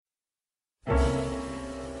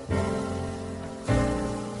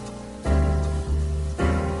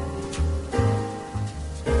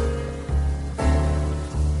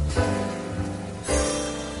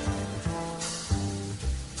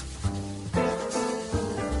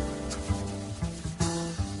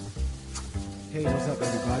Hey, what's up,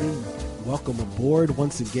 everybody? Welcome aboard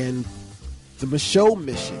once again. The Micheaux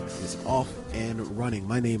Mission is off and running.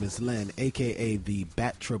 My name is Len, a.k.a. the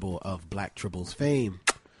Bat Tribble of Black Tribbles fame.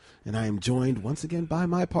 And I am joined once again by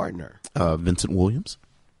my partner. Vincent Williams.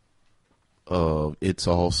 It's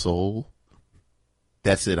All Soul.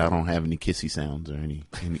 That's it. I don't have any kissy sounds or any.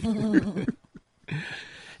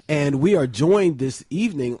 And we are joined this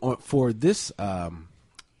evening for this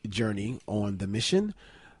journey on the mission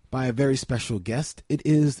by a very special guest. It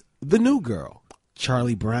is the new girl.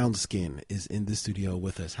 Charlie Brownskin is in the studio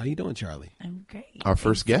with us. How you doing, Charlie? I'm great. Our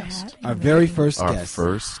first guest. Our very first Our guest.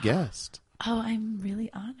 first guest. Oh, I'm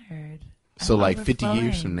really honored. So, I'm like 50 years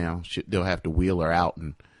overflowing. from now, they'll have to wheel her out,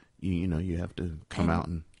 and you have to come out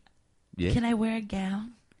and Can I wear a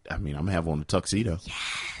gown? I mean, I'm gonna have on a tuxedo.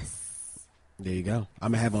 Yes. There you go.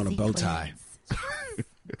 I'm going to have on a bow tie. Sequins.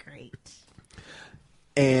 Great.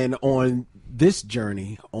 And on this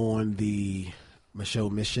journey on the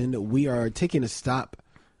Micheaux Mission, we are taking a stop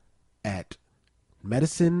at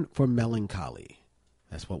Medicine for Melancholy.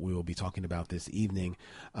 That's what we will be talking about this evening.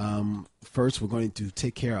 First, we're going to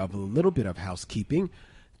take care of a little bit of housekeeping.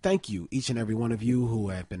 Thank you, each and every one of you who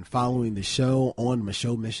have been following the show on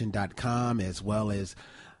MicheauxMission.com, as well as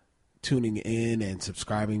tuning in and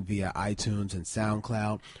subscribing via iTunes and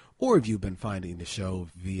SoundCloud, or if you've been finding the show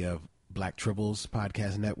via Black Tribbles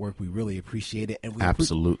Podcast Network. We really appreciate it. And we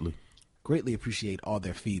Absolutely. greatly appreciate all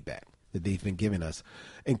their feedback that they've been giving us,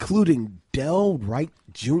 including Del Wright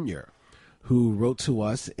Jr., who wrote to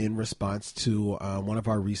us in response to one of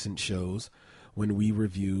our recent shows when we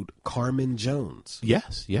reviewed Carmen Jones.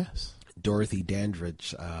 Yes. Dorothy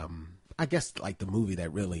Dandridge, I guess like the movie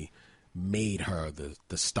that really made her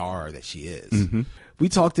the star that she is. Mm-hmm. We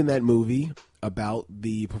talked in that movie about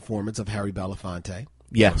the performance of Harry Belafonte.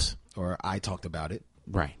 Yes. Or I talked about it.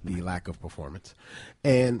 Right. The lack of performance.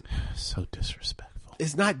 And So disrespectful.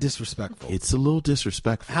 it's not disrespectful. It's a little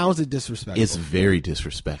disrespectful. How is it disrespectful? It's very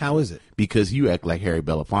disrespectful. How is it? Because you act like Harry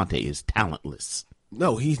Belafonte is talentless.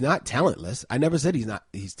 No, he's not talentless. I never said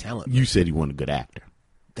he's talentless. You said he wasn't a good actor.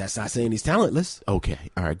 That's not saying he's talentless. Okay.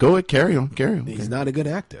 All right. Go ahead. Carry on. He's not a good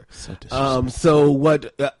actor. So disrespectful. So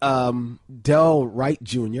what Del Wright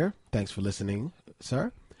Jr., thanks for listening,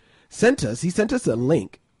 sir, he sent us a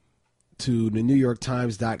link to the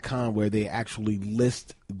NewYorkTimes.com where they actually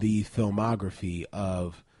list the filmography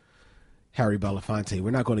of Harry Belafonte.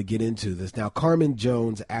 We're not going to get into this. Now, Carmen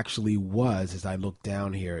Jones actually was, as I look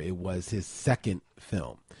down here, it was his second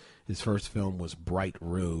film. His first film was Bright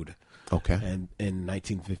Road. Okay. And in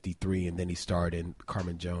 1953, and then he starred in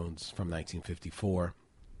Carmen Jones from 1954.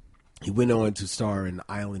 He went on to star in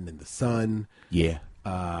Island in the Sun, Yeah.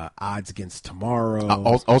 Odds Against Tomorrow.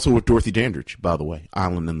 Also with Dorothy Dandridge, by the way.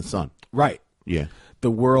 Island in the Sun. Right. Yeah.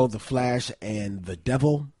 The World, The Flash, and The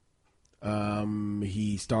Devil.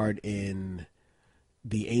 He starred in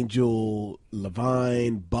The Angel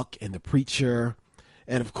Levine, Buck and the Preacher.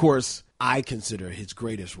 And, of course, I consider his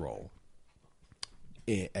greatest role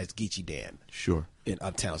as Geechee Dan Sure. in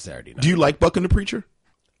Uptown Saturday Night. Do you like Buck and the Preacher?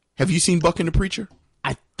 Have you seen Buck and the Preacher?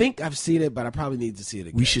 I think I've seen it, but I probably need to see it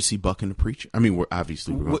again. We should see Buck and the Preacher. I mean,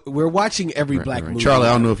 We're watching every black movie. Charlie,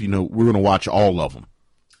 I don't know if you know, we're going to watch all of them.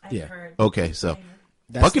 Yeah. Heard. Okay, so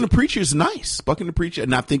That's Buck and the Preacher is nice. Buck and the Preacher,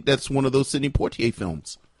 and I think that's one of those Sidney Poitier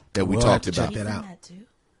films that we We'll have talked to check about. that He's in out. that too?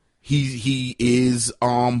 He is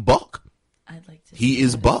Buck. I'd like to. He see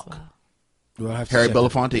is that as Buck. well. We'll have to Harry check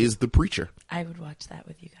Belafonte is the preacher. I would watch that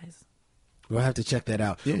with you guys. We'll have to check that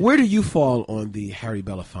out. Yeah. Where do you fall on the Harry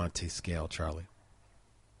Belafonte scale, Charlie?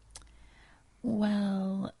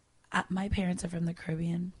 Well, my parents are from the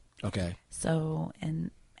Caribbean, Okay. so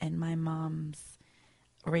and my mom's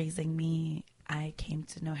raising me. I came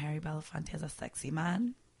to know Harry Belafonte as a sexy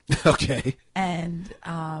man, Okay. and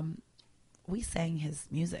we sang his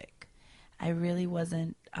music. I really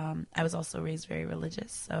wasn't. I was also raised very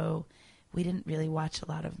religious, so we didn't really watch a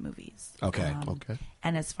lot of movies. Okay. Okay.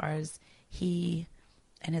 And as far as he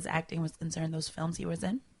and his acting was concerned, those films he was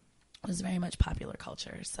in was very much popular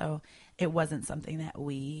culture. So it wasn't something that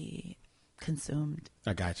we consumed.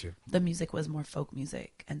 I got you. The music was more folk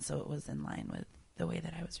music, and so it was in line with the way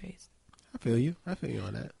that I was raised. I feel you. I feel you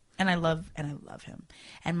on that. And I love him.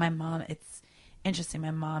 And my mom, it's interesting.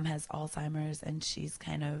 My mom has Alzheimer's, and she's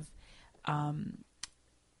kind of,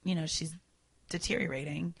 she's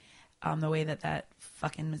deteriorating the way that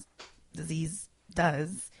fucking disease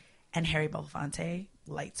does. And Harry Belafonte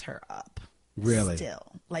lights her up. Really?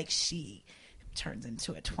 Still. Like she turns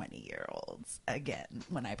into a 20-year-old again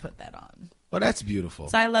when I put that on. Well, that's beautiful.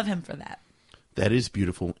 So I love him for that. That is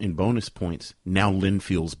beautiful. In bonus points, now Lynn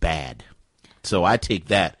feels bad. So I take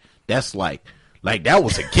that. That's like Like, that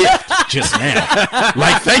was a gift just now.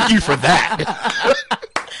 Like, thank you for that.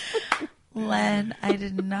 Len, I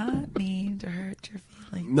did not mean to hurt your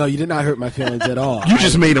feelings. No, you did not hurt my feelings at all. You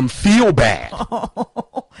just made him feel bad I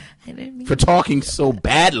didn't mean for talking so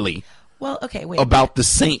badly Well, okay, wait. about the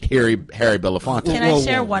Saint Harry Belafonte. Can Whoa, I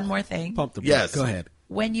share whoa. one more thing? Pump the Yes. brakes. Go ahead.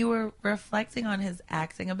 When you were reflecting on his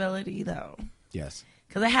acting ability, though, Yes.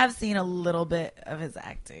 because I have seen a little bit of his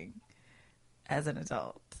acting as an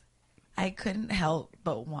adult, I couldn't help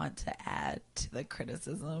but want to add to the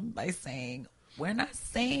criticism by saying, we're not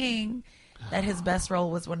saying that his best role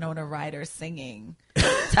was Winona Ryder singing.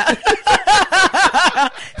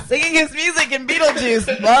 Singing his music in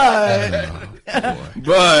Beetlejuice,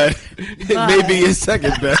 But it may be his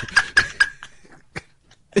second best.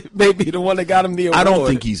 It may be the one that got him the award. I don't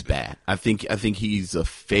think he's bad. I think he's a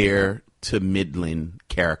fair to middling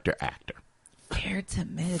character actor. Fair to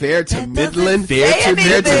mid. Fair to That middling? doesn't Fair say to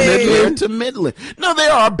anything. Fair to middling. No,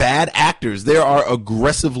 there are bad actors. There are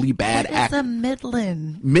aggressively bad What is actors. a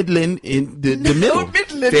midland? Midland in the middle.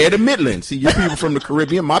 Midland. Fair to Midland. See, your people from the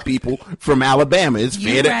Caribbean, my people from Alabama. It's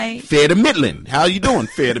You right. fair to Midland. How you doing,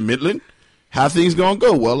 fair to Midland? How things gonna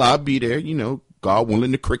go? Well, I'll be there, God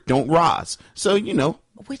willing, the creek don't rise. So,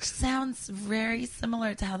 Which sounds very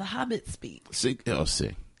similar to how the Hobbit speak. see.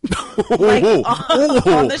 Like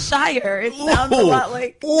on the Shire, it sounds a lot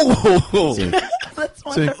like. That's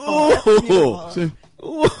wonderful. That's beautiful.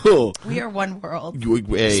 Ooh. We are one world.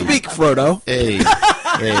 Hey, Speak, Frodo. hey.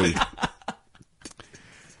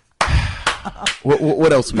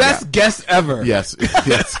 What else we Best got? guest ever. Yes.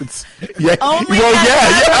 It's, yeah. Only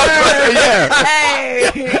yeah.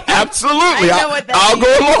 Hey. Absolutely. I know what that I'll means.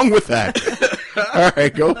 go along with that. All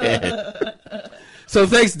right, go ahead. So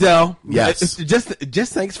thanks, Del. Yes.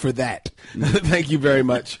 Just thanks for that. Thank you very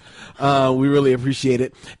much. We really appreciate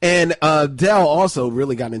it. And Del also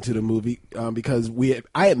really got into the movie because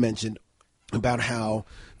I had mentioned about how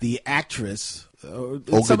the actress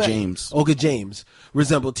Olga James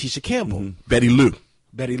resembled Tisha Campbell. Betty Lou.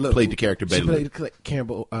 Betty Lou Played the character Betty Lou. She played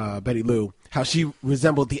Campbell, Betty Lou. How she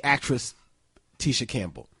resembled the actress Tisha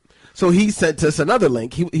Campbell. So he sent us another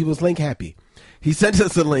link. He was link happy. He sent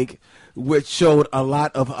us a link which showed a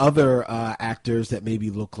lot of other actors that maybe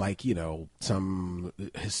look like, some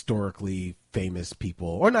historically famous people,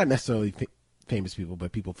 or not necessarily famous people,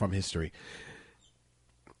 but people from history.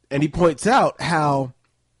 And he points out how,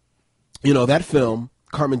 that film,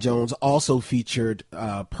 Carmen Jones, also featured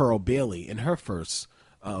Pearl Bailey in her first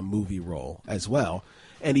movie role as well.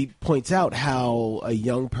 And he points out how a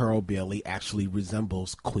young Pearl Bailey actually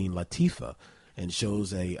resembles Queen Latifah, and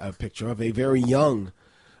shows a picture of a very young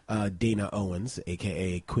Dana Owens,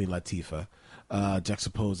 a.k.a. Queen Latifah,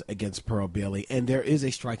 juxtaposed against Pearl Bailey. And there is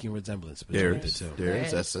a striking resemblance between the two. There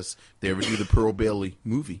is. That's they ever do the Pearl Bailey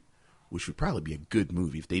movie, which would probably be a good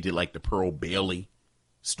movie if they did like the Pearl Bailey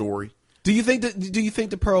story. Do you think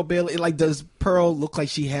the Pearl Bailey, does Pearl look like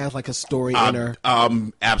she has like a story in her?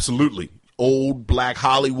 Absolutely. Old black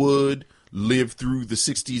Hollywood, lived through the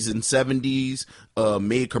 60s and 70s,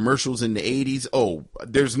 made commercials in the 80s. Oh,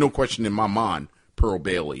 there's no question in my mind Pearl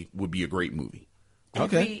Bailey would be a great movie.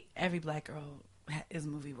 Okay. Every black girl is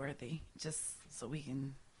movie worthy, just so we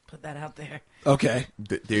can put that out there. Okay.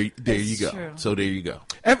 There you go. True. So there you go.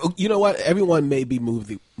 You know what? Everyone may be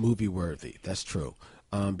movie worthy. That's true.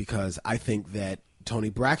 Because I think that Toni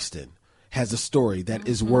Braxton has a story that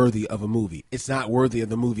is worthy of a movie. It's not worthy of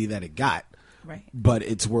the movie that it got. Right. But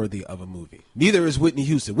it's worthy of a movie. Neither is Whitney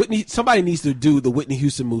Houston. Somebody needs to do the Whitney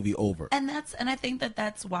Houston movie over. And I think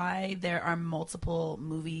that's why there are multiple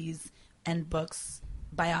movies and books,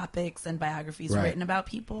 biopics and biographies written about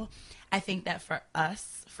people. I think that for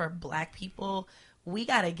us, for black people, we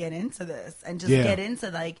got to get into this and just get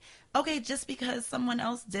into okay, just because someone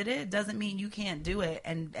else did it doesn't mean you can't do it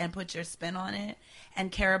and put your spin on it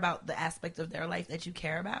and care about the aspect of their life that you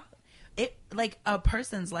care about. It a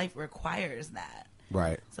person's life requires that.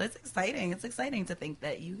 Right. So it's exciting. It's exciting to think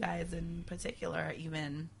that you guys in particular are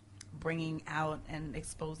even bringing out and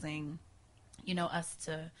exposing, us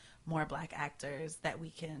to more black actors that we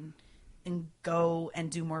can go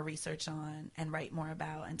and do more research on and write more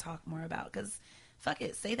about and talk more about. Because fuck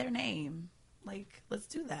it, say their name. Let's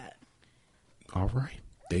do that. All right.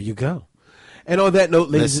 There you go. And on that note,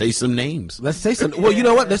 Let's say some names. Let's say some. Well, you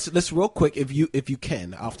know what? Let's real quick, if you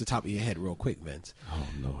can, off the top of your head, real quick, Vince. Oh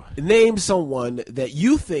Lord. Name someone that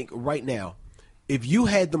you think right now, if you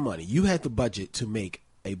had the money, you had the budget to make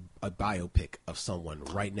a biopic of someone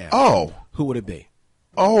right now. Oh. Who would it be?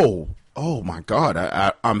 Oh my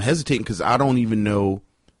God. I'm hesitating because I don't even know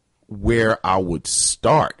where I would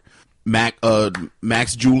start.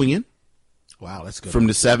 Max Julian. Wow, that's good. From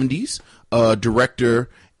the 70s, director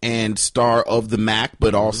and star of The Mac,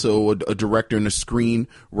 but also a director and a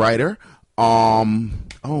screenwriter. Oh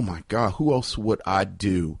my God, who else would I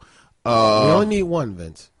do? We only need one,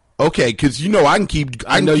 Vince. Okay, because I can keep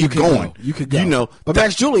going. You could go. But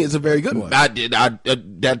Max Julien is a very good one.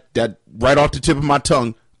 That right off the tip of my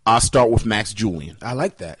tongue. I'll start with Max Julien. I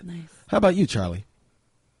like that. Nice. How about you, Charlie?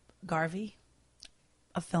 Garvey,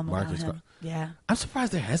 a film Marcus about him. Yeah, I'm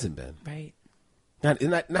surprised there hasn't been. right. Not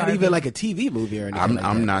Garvey. even like a TV movie or anything.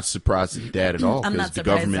 I'm not surprised at that at all I'm because not the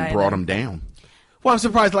surprised government either. brought him down. Well, I'm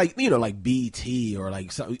surprised, like BT or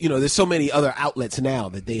there's so many other outlets now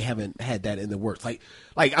that they haven't had that in the works. Like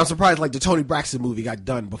I'm surprised, like the Tony Braxton movie got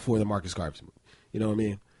done before the Marcus Garvey movie. You know what I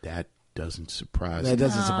mean? That doesn't surprise That me.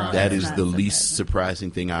 doesn't surprise That me. is not the least surprising.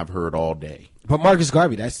 surprising thing I've heard all day. But Marcus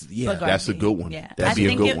Garvey, But That's a Garvey, good one. Yeah, That'd be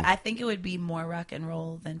a good one. I think it would be more rock and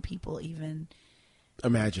roll than people even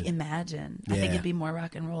imagine. imagine. I Yeah. think it'd be more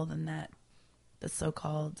rock and roll than the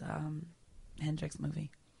so-called Hendrix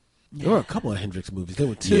movie. There were a couple of Hendrix movies. There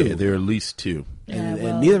were two. Yeah, there are at least two. and, Yeah,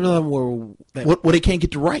 well- and neither of them were. That, Well, they can't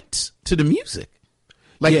get the rights to the music.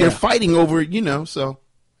 Like Yeah. they're fighting over, so.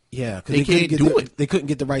 Yeah, because They can't do it. They couldn't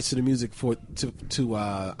get the rights to the music to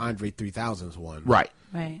Andre 3000's one, Right.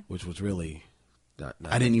 Right. Which was really not.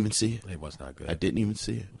 I didn't even see it. It was not good. I didn't even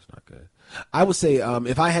see it. It was not good. I would say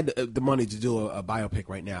if I had the money to do a biopic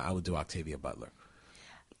right now, I would do Octavia Butler.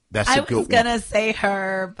 That's I a good was one. gonna say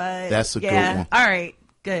her, but That's a good yeah. one. All right,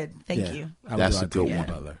 good. Thank Yeah, you. I would That's do a good Octavia one.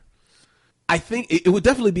 Butler. I think it would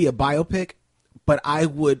definitely be a biopic, but I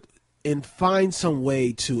would find some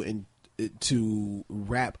way to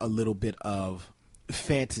wrap a little bit of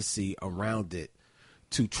fantasy around it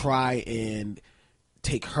to try and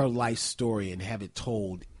take her life story and have it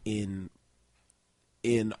told in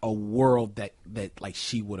a world that like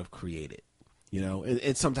she would have created,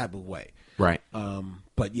 in some type of way. Right.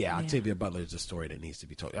 But yeah, Octavia Butler is a story that needs to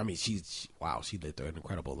be told. I mean, she lived an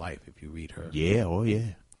incredible life if you read her Yeah. Oh,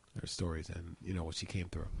 yeah. her stories and what she came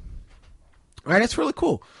through. All right, that's really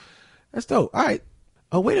cool. That's dope. All right.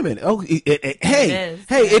 Oh, wait a minute. Oh, hey,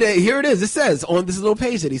 here it is. It says on this little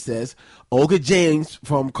page that he says, Olga James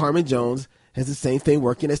from Carmen Jones has the same thing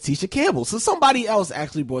working as Tisha Campbell. So somebody else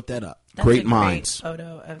actually brought that up. That's Great a minds. Great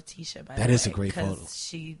photo of Tisha. By That the is a way, great 'cause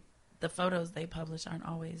photo. The photos they publish aren't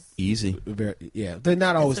always. Easy. They're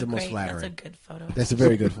not always the most That's flattering. a good photo. That's a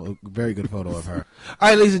very good photo of her. All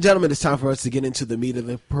right, ladies and gentlemen, it's time for us to get into the meat of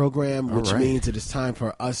the program, which right. means it is time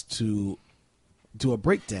for us to do a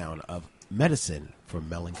breakdown of Medicine for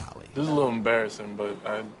Melancholy. This is a little embarrassing, but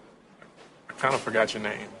I kind of forgot your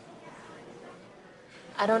name.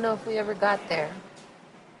 I don't know if we ever got there.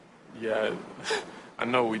 Yeah, I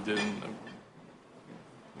know we didn't.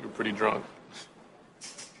 We were pretty drunk.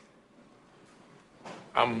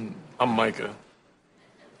 I'm Micah.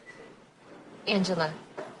 Angela.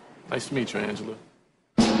 Nice to meet you, Angela.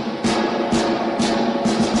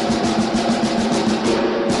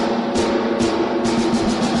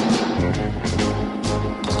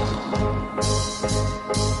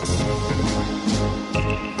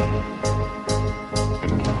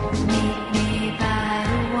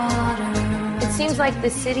 It seems like the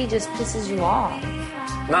city just pisses you off.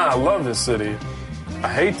 Nah, I love this city. I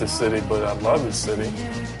hate this city, but I love this city.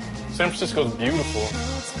 San Francisco's beautiful.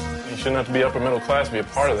 You shouldn't have to be upper middle class to be a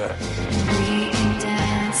part of that.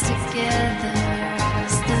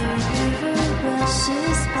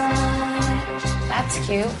 That's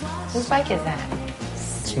cute. Whose bike is that?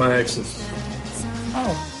 It's my ex's.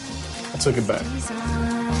 Oh, I took it back.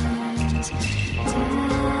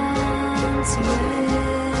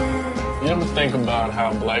 You ever think about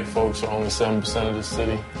how black folks are only 7% of the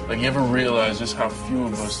city? Like, you ever realize just how few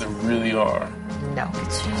of us there really are? no.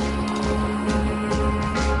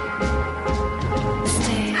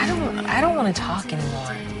 I don't want to talk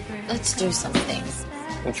anymore. Let's do something.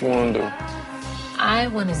 What you want to do? I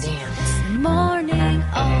want to dance. Morning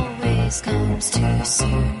always comes too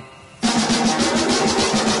soon.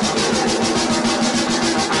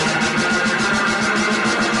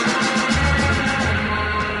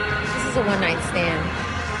 This is a one-night stand.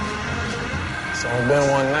 It's only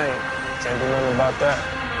been one night. Can't do nothing about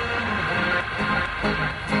that.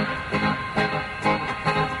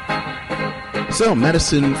 So,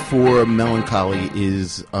 Medicine for Melancholy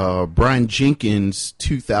is Brian Jenkins'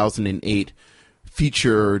 2008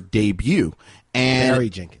 feature debut. And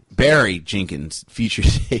Barry Jenkins feature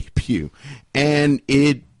debut. And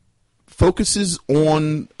it focuses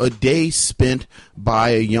on a day spent by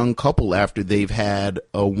a young couple after they've had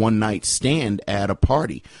a one-night stand at a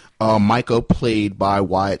party. Micah, played by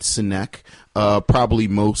Wyatt Cenac, probably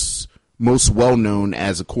most most well known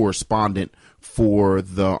as a correspondent for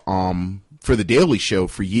the Daily Show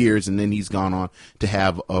for years, and then he's gone on to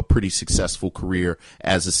have a pretty successful career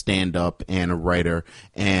as a stand-up and a writer.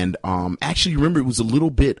 And actually, remember, it was a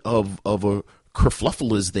little bit of a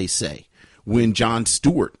kerfluffle, as they say, when Jon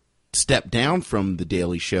Stewart stepped down from the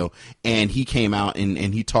Daily Show, and he came out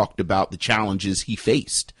and he talked about the challenges he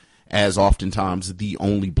faced as oftentimes the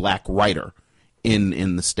only black writer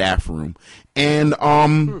in the staff room. And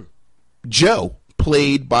Joe,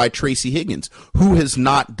 played by Tracy Higgins, who has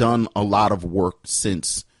not done a lot of work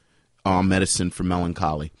since Medicine for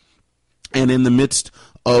Melancholy. And in the midst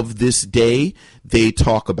of this day, they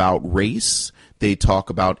talk about race, they talk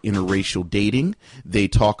about interracial dating, they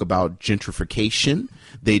talk about gentrification,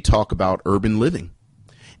 they talk about urban living.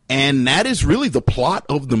 And that is really the plot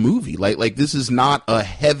of the movie. Like this is not a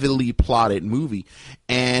heavily plotted movie,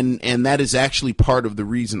 and that is actually part of the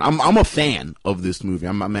reason I'm a fan of this movie.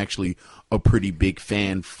 I'm actually a pretty big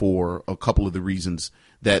fan for a couple of the reasons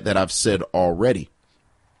that I've said already.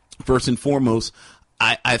 First and foremost,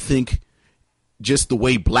 I think just the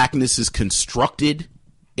way blackness is constructed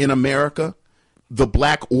in America, the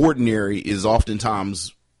black ordinary is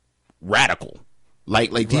oftentimes radical.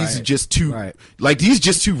 Like these are just two, like these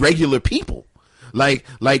just two regular people. Like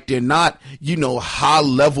they're not, high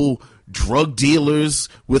level drug dealers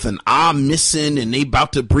with an eye missing and they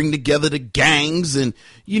about to bring together the gangs. And,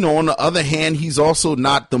 on the other hand, he's also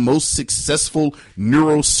not the most successful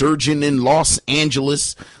neurosurgeon in Los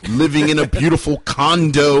Angeles, living in a beautiful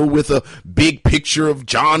condo with a big picture of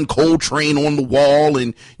John Coltrane on the wall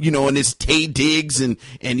and, and his Taye Diggs and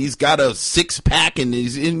he's got a 6-pack and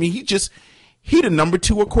he the number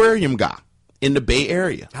 2 aquarium guy in the Bay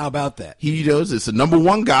Area. How about that? It's the number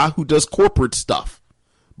 1 guy who does corporate stuff.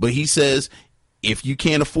 But he says, if you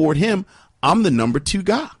can't afford him, I'm the number 2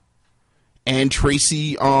 guy. And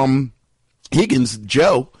Tracy Higgins,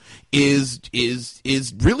 Joe, is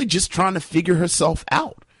really just trying to figure herself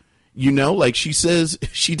out. Like she says,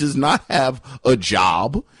 she does not have a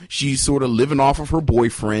job. She's sort of living off of her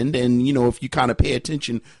boyfriend. And, if you kind of pay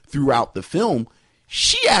attention throughout the film,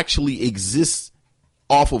 she actually exists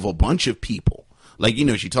off of a bunch of people. Like,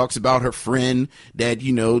 she talks about her friend that,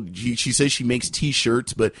 she says she makes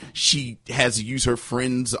T-shirts, but she has to use her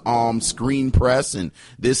friend's screen press and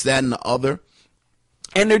this, that, and the other.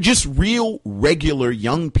 And they're just real regular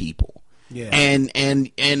young people. Yeah. And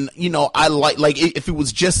I like if it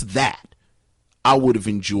was just that, I would have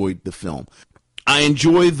enjoyed the film. I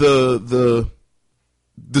enjoy the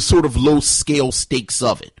sort of low scale stakes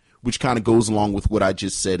of it, which kind of goes along with what I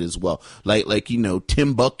just said as well. Like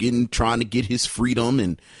Tim Buchan trying to get his freedom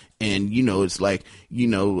and it's like,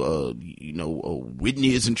 Whitney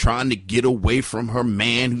isn't trying to get away from her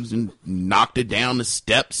man who's knocked her down the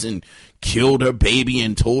steps and killed her baby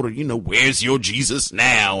and told her, where's your Jesus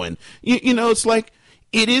now? And, it's like,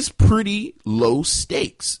 it is pretty low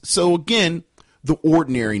stakes. So again, the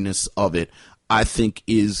ordinariness of it, I think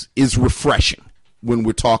is refreshing when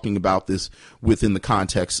we're talking about this within the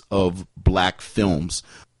context of black films.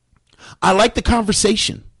 I like the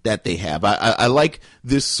conversation that they have. I like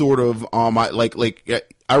this sort of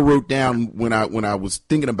I wrote down when I was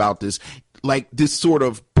thinking about this, like this sort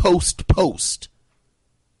of post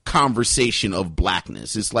conversation of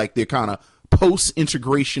blackness. It's like they're kind of post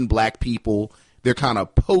integration black people. They're kind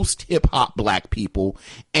of post hip hop black people,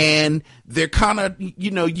 and they're kind of,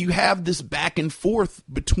 you have this back and forth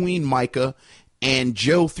between Micah and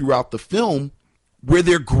Joe throughout the film where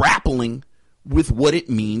they're grappling with what it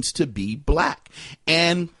means to be black.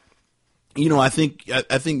 And, I think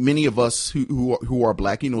many of us who are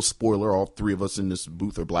black, spoiler, all 3 of us in this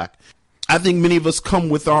booth are black. I think many of us come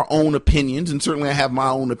with our own opinions, and certainly I have my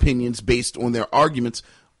own opinions based on their arguments.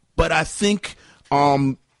 But I think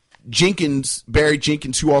Barry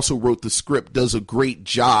Jenkins, who also wrote the script, does a great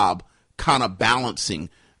job kind of balancing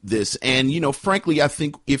this. And, frankly, I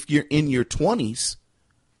think if you're in your 20s,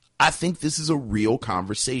 I think this is a real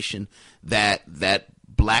conversation that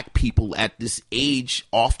black people at this age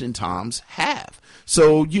oftentimes have.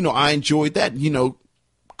 So, I enjoyed that,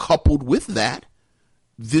 coupled with that,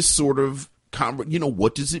 this sort of,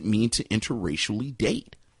 what does it mean to interracially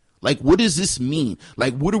date? Like, what does this mean?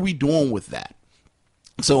 Like, what are we doing with that?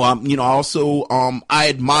 So, I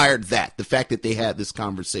admired that, the fact that they had this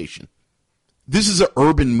conversation. This is an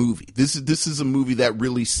urban movie. This is a movie that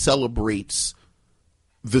really celebrates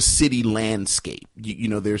the city landscape.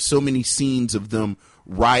 There's so many scenes of them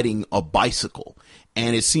riding a bicycle,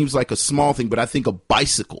 and it seems like a small thing, but I think a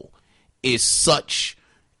bicycle is such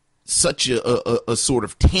a sort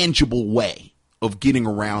of tangible way of getting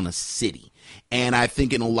around a city. And I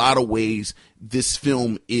think in a lot of ways, this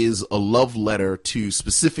film is a love letter to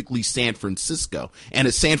specifically San Francisco, and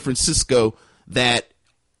a San Francisco that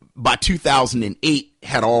by 2008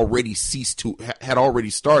 had already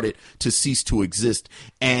started to cease to exist.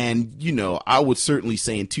 And, you know, I would certainly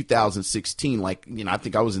say in 2016, like, you know, I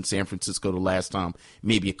think I was in San Francisco the last time,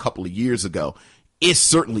 maybe a couple of years ago. It's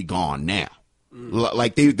certainly gone now.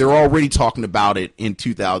 Like they're already talking about it in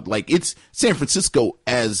 2000. Like, it's San Francisco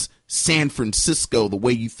as San Francisco, the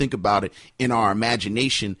way you think about it in our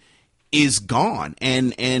imagination, is gone.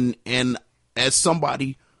 And as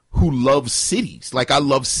somebody who loves cities, like I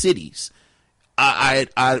love cities,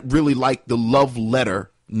 I really like the love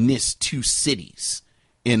letter-ness to cities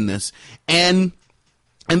in this. And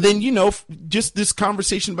then, you know, just this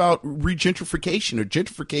conversation about regentrification or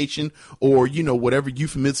gentrification, or, you know, whatever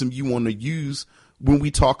euphemism you want to use when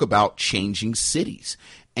we talk about changing cities.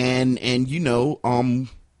 And you know,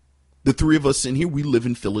 the three of us in here, we live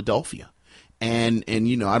in Philadelphia. And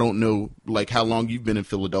you know, I don't know, like, how long you've been in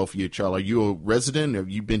Philadelphia, Charlie. Are you a resident? Have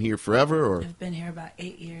you been here forever? Or I've been here about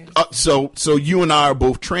 8 years. So you and I are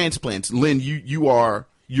both transplants. Lynn,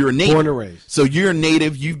 you're a native. Born and raised. So you're a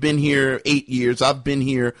native. You've been here 8 years. I've been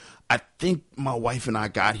here, I think my wife and I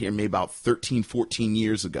got here maybe about 13, 14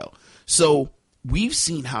 years ago. So we've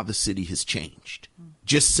seen how the city has changed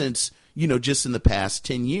just since, you know, just in the past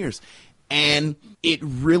 10 years. And it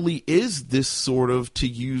really is this sort of, to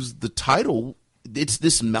use the title, it's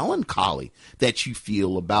this melancholy that you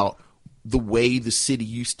feel about the way the city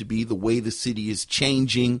used to be, the way the city is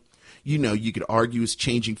changing. You know, you could argue it's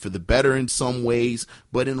changing for the better in some ways,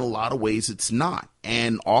 but in a lot of ways it's not.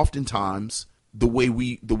 And oftentimes the way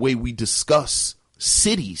we discuss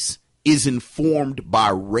cities is informed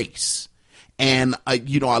by race. And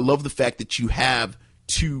you know, I love the fact that you have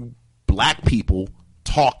two black people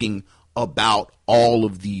talking about all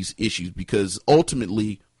of these issues, because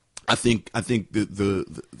ultimately I think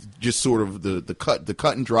the just sort of the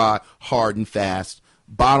cut and dry, hard and fast,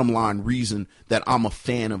 bottom line reason that I'm a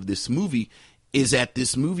fan of this movie is that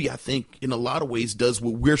this movie, I think, in a lot of ways does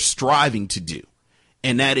what we're striving to do.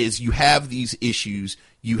 And that is, you have these issues,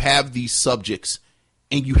 you have these subjects,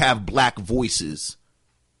 and you have black voices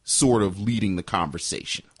sort of leading the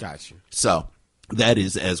conversation. Gotcha. So that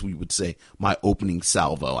is, as we would say, my opening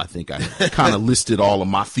salvo. I think I kind of listed all of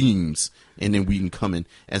my themes, and then we can come in,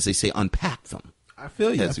 as they say, unpack them. I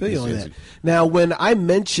feel you. I feel you on that. Now, when I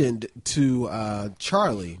mentioned to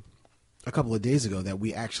Charlie a couple of days ago that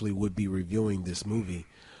we actually would be reviewing this movie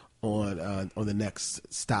on the next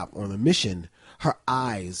stop on the mission, her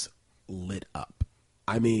eyes lit up.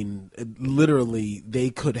 I mean, literally, they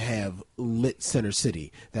could have lit Center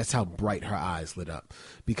City. That's how bright her eyes lit up.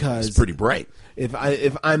 Because it's pretty bright.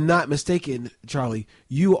 If I'm not mistaken, Charlie,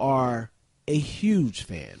 you are a huge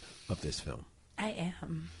fan of this film. I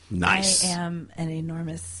am. Nice. I am an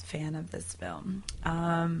enormous fan of this film.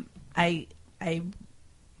 I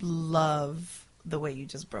love the way you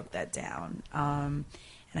just broke that down. And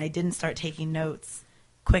I didn't start taking notes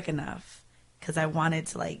quick enough because I wanted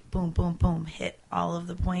to, like, boom, boom, boom, hit all of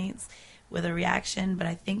the points with a reaction. But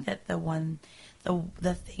I think that the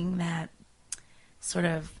thing that sort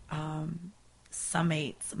of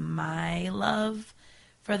summates my love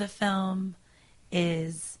for the film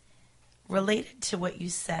is related to what you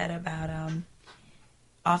said about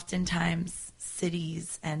oftentimes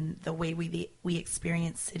cities and the way we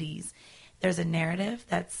experience cities. There's a narrative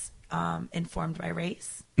that's informed by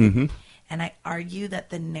race. Mm-hmm. And I argue that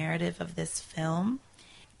the narrative of this film,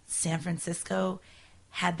 San Francisco,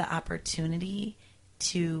 had the opportunity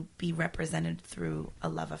to be represented through a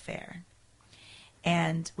love affair.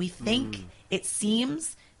 And we think it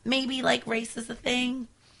seems maybe like race is a thing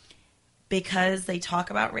because they talk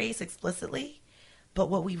about race explicitly. But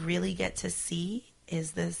what we really get to see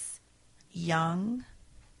is this young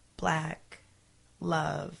black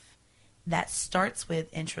love that starts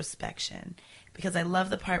with introspection. Because I love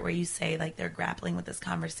the part where you say, like, they're grappling with this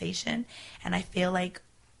conversation. And I feel like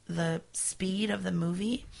the speed of the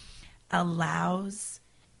movie allows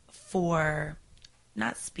for,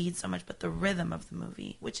 not speed so much, but the rhythm of the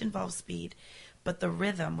movie, which involves speed. But the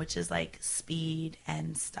rhythm, which is like speed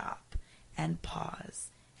and stop and pause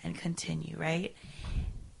and continue, right?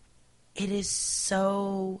 It is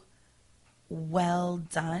so well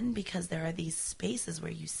done because there are these spaces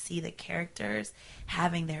where you see the characters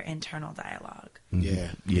having their internal dialogue.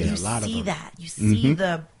 Yeah, You a lot see of them. that. You see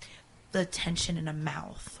the tension in a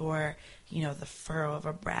mouth, or, you know, the furrow of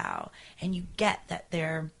a brow, and you get that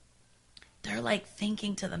they're like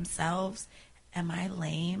thinking to themselves, am I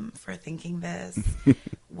lame for thinking this?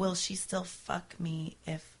 Will she still fuck me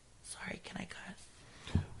if, sorry, can I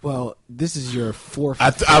cuss? Well, this is your fourth.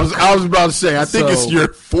 I was about to say. I think it's So-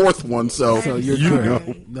 your fourth one. So, so you're you good.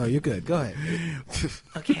 know. No, you're good. Go ahead.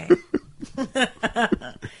 Okay.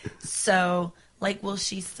 So, like, will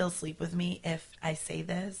she still sleep with me if I say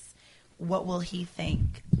this? What will he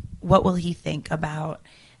think? What will he think about,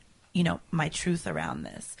 my truth around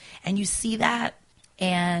this? And you see that,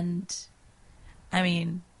 and I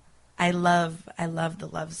mean, I love the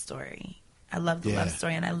love story. I love the Yeah. love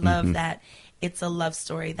story, and I love that it's a love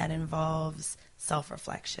story that involves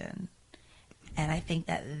self-reflection. And I think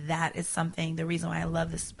that is something, the reason why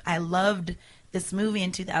I loved this movie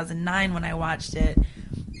in 2009 when I watched it,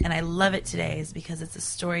 and I love it today, is because it's a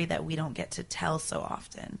story that we don't get to tell so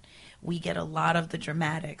often. We get a lot of the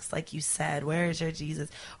dramatics, like you said, where is your Jesus?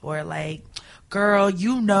 Or like, girl,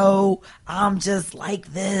 I'm just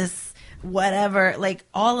like this, whatever. Like,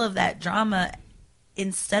 all of that drama,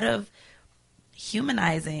 instead of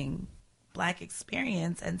humanizing Black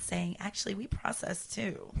experience and saying, actually, we process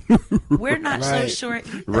too. We're not so Right. sure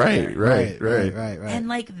either. Right. And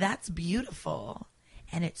like, that's beautiful,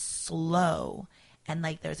 and it's slow, and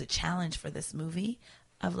like, there's a challenge for this movie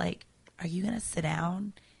of like, are you gonna sit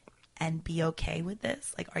down and be okay with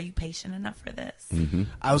this? Like, are you patient enough for this?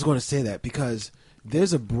 I was going to say that because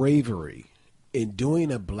there's a bravery in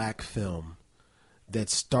doing a Black film that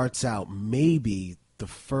starts out maybe the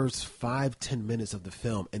first 5-10 minutes of the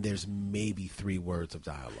film, and there's maybe 3 words of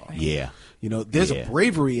dialogue. Yeah. There's a Yeah.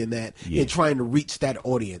 bravery in that, Yeah. in trying to reach that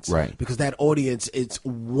audience, Right. Because that audience,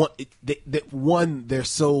 they're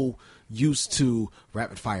so used to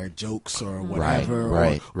rapid fire jokes or whatever,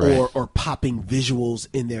 right. or popping visuals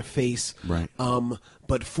in their face, Right.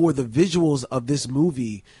 But for the visuals of this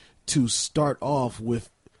movie to start off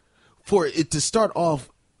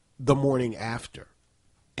the morning after,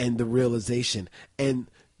 and the realization,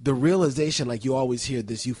 like you always hear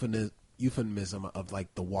this euphemism of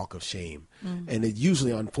like the walk of shame, and it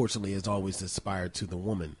usually, unfortunately, is always inspired to the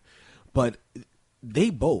woman, but they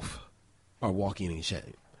both are walking in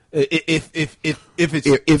shame. If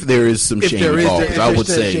there is some shame there is- involved, if 'cause I there's would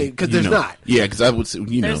some say, shame, 'cause there's not. Yeah, because I would say,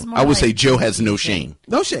 There's more I would say like- Joe has no shame.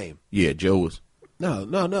 no shame. Yeah, Joe was.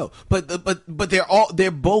 No. But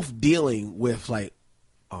they're both dealing with like,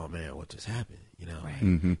 oh man, what just happened?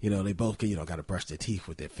 Right. They both got to brush their teeth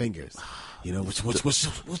with their fingers. Which was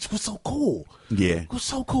so cool. Yeah. It was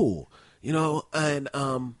so cool. And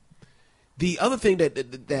the other thing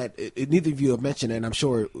that neither of you have mentioned, and I'm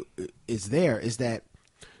sure is there, is that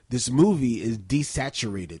this movie is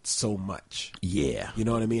desaturated so much. Yeah. You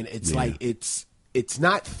know what I mean? It's Yeah. like it's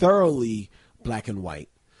not thoroughly black and white.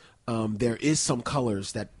 There is some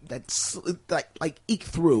colors that's like eke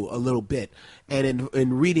through a little bit. And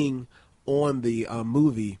in reading on the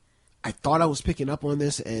movie, I thought I was picking up on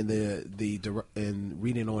this, and and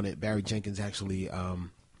reading on it, Barry Jenkins actually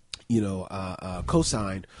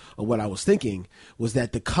co-signed on what I was thinking, was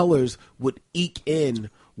that the colors would eke in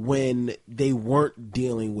when they weren't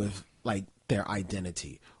dealing with like their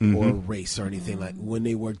identity or race or anything, like when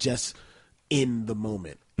they were just in the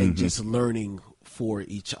moment and just learning for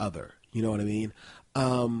each other. You know what I mean?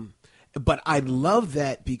 But I love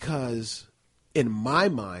that because in my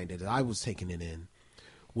mind, as I was taking it in,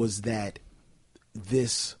 was that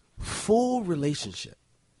this full relationship,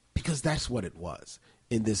 because that's what it was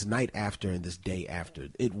in this night after and this day after.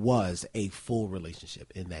 It was a full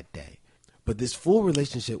relationship in that day. But this full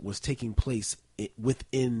relationship was taking place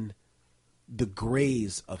within the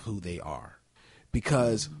grays of who they are.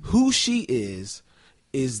 Because who she is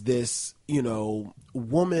this,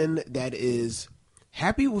 woman that is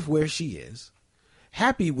happy with where she is,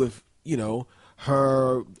 happy with,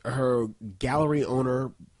 her gallery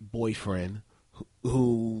owner boyfriend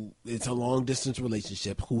who it's a long distance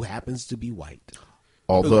relationship, who happens to be white.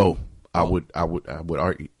 Although I would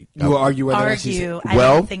argue. You will argue whether she's, I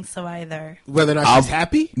well, don't think so either. whether or not she's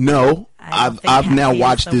happy? No, I don't think I've now happy is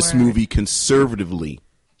watched the this word. movie conservatively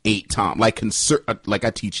 8 times. Like I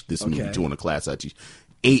teach this movie Okay. too in a class I teach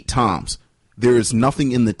 8 times. There is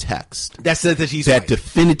nothing in the text That says that he's that white.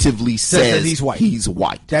 definitively says that he's white. He's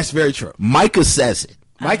white. That's very true. Micah says it.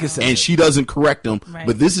 Micah says And it. she doesn't correct him, Right.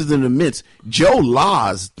 but this is in the midst. Joe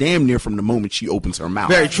lies damn near from the moment she opens her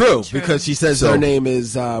mouth. Very true, True. because she says So- her name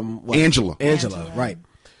is what? Angela. Angela, right.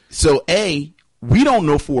 So A, we don't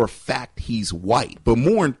know for a fact he's white, but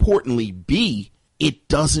more importantly, B, it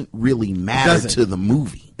doesn't really matter doesn't. to the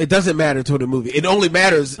movie. It doesn't matter to the movie. It only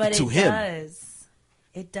matters But to it him. does.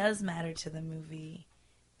 It does matter to the movie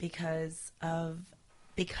because of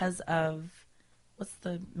what's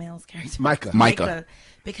the male's character? Micah. Micah.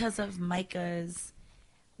 Because of Micah's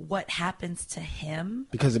what happens to him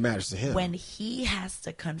Because it matters to him. when he has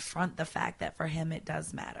to confront the fact that for him it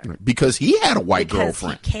does matter. Because he had a white Because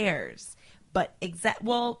girlfriend. he cares. But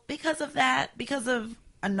because of that, because of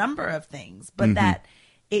a number of things, but that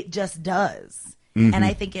it just does. And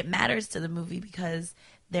I think it matters to the movie because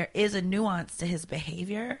there is a nuance to his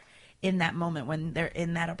behavior in that moment when they're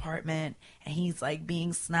in that apartment and he's like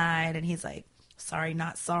being snide and he's like, sorry,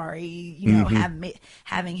 not sorry, you know,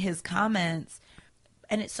 having his comments.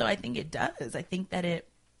 And so I think it does. I think that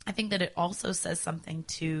it also says something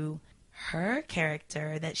to her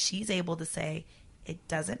character that she's able to say, it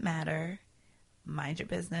doesn't matter. Mind your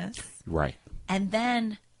business. Right. And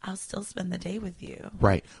then I'll still spend the day with you.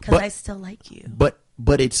 Right. Because I still like you.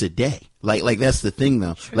 But it's a day. Like that's the thing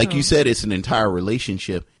though. True. Like you said, it's an entire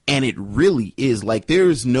relationship, and it really is. Like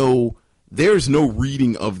there's no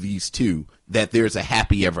reading of these two that there's a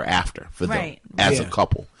happy ever after for them as a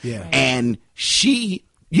couple. Yeah. Right. And she,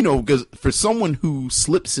 you know, because for someone who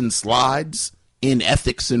slips and slides in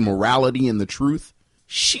ethics and morality and the truth,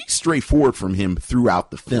 she's straightforward from him throughout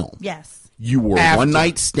the film. Yes. You were a one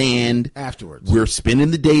night stand. Afterwards. We're spending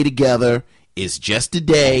the day together. It's just a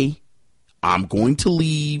day. I'm going to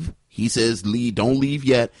leave. He says, leave, don't leave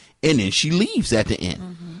yet. And then she leaves at the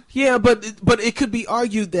end. Yeah, but it could be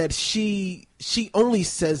argued that she only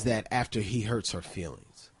says that after he hurts her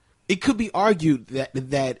feelings. It could be argued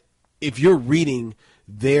that if you're reading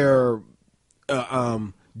their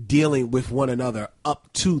dealing with one another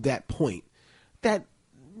up to that point, that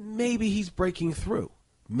maybe he's breaking through.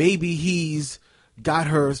 Maybe he's got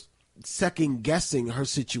her second guessing her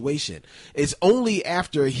situation. It's only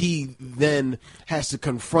after he then has to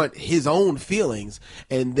confront his own feelings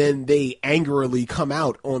and then they angrily come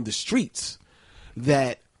out on the streets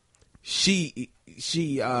that she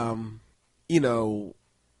you know,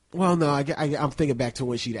 well, no, I'm thinking back to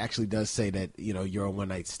when she actually does say that, you know, you're a one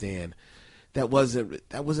night stand. That wasn't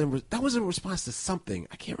in response to something.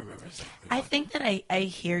 I can't remember exactly. I think that I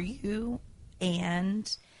hear you,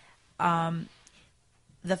 and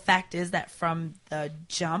the fact is that from the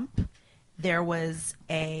jump, there was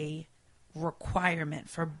a requirement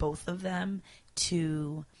for both of them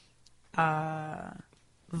to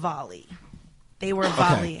volley. They were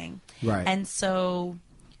volleying. Right. And so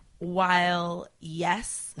while,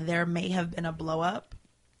 yes, there may have been a blow up,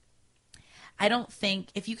 I don't think,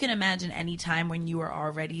 if you can imagine any time when you were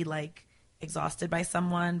already like exhausted by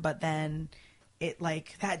someone, but then it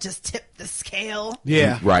like that just tipped the scale.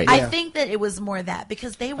 Yeah. Right. I think that it was more that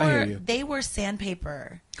because they hear you. were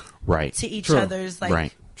sandpaper Right. to each True. other's like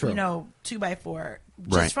Right. True. you know 2x4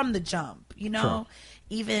 just Right. from the jump, you know.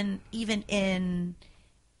 Even in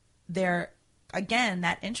their, again,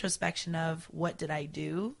 that introspection of what did I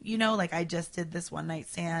do, you know, like I just did this one night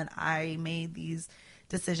stand, I made these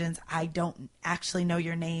decisions, I don't actually know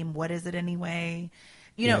your name, what is it anyway,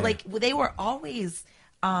 you know, like they were always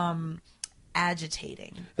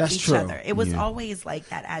agitating That's each true. other. It was always like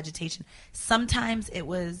that agitation. Sometimes it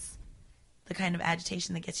was the kind of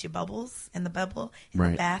agitation that gets you bubbles in the bubble in the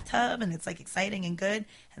Right. bathtub, and it's like exciting and good.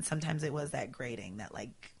 And sometimes it was that grating that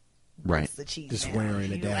like Right. breaks the cheese Just down.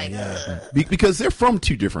 wearing it You're down, like, yeah. "Ugh." Because they're from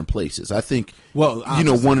two different places. I think. Well, you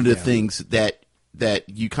know, one of the yeah. things that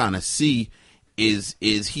you kind of see is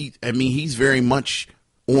he. I mean, he's very much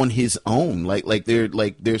on his own.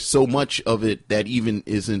 There's so much of it that even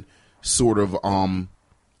isn't sort of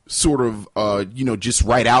you know, just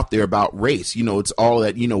right out there about race. You know, it's all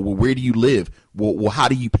that, you know, well, where do you live? Well, how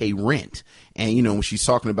do you pay rent? And, you know, when she's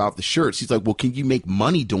talking about the shirts, she's like, well, can you make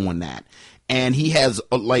money doing that? And he has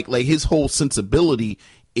like his whole sensibility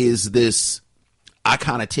is this, I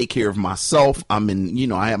kind of take care of myself. I'm in, you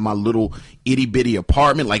know, I have my little itty bitty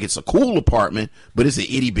apartment. Like it's a cool apartment, but it's an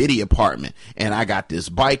itty bitty apartment. And I got this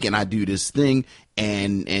bike and I do this thing.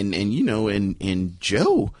 And you know, and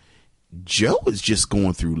Joe is just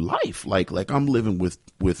going through life. Like I'm living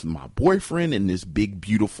with my boyfriend in this big,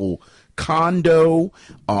 beautiful condo.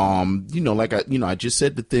 You know, like I just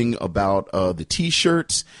said the thing about the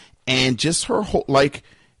t-shirts and just her whole, like,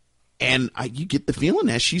 and you get the feeling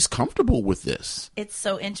that she's comfortable with this. It's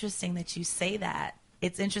so interesting that you say that.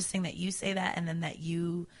 It's interesting that you say that, and then that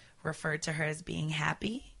you refer to her as being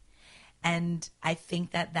happy. And I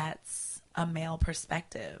think that that's a male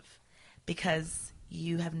perspective, because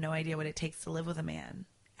you have no idea what it takes to live with a man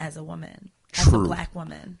as a woman, as a True. black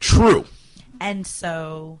woman. True. And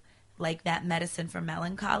so, like that medicine for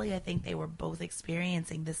melancholy, I think they were both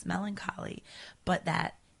experiencing this melancholy, but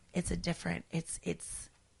that it's a different, it's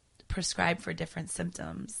prescribed for different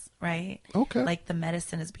symptoms, right? Okay. Like the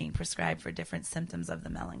medicine is being prescribed for different symptoms of the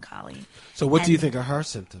melancholy. So what do you And- think are her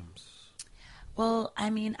symptoms? Well, I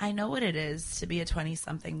mean, I know what it is to be a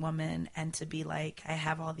 20-something woman and to be like, I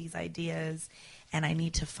have all these ideas and I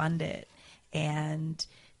need to fund it. And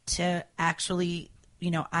to actually,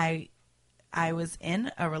 I was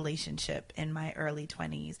in a relationship in my early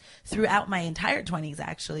 20s, throughout my entire 20s,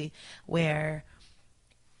 actually, where,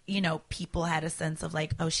 people had a sense of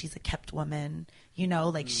like, oh, she's a kept woman,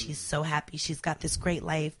 like she's so happy. She's got this great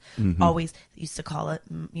life. Always used to call it,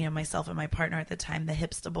 myself and my partner at the time, the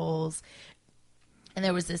hipstables. And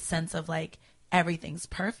there was this sense of like, everything's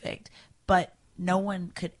perfect, but no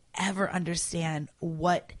one could ever understand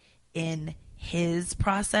what in his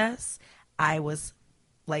process I was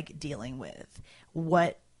like dealing with,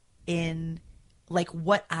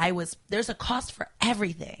 there's a cost for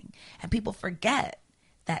everything. And people forget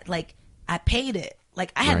that like I paid it.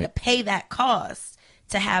 Like I had to pay that cost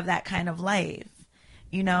to have that kind of life,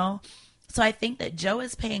 So I think that Joe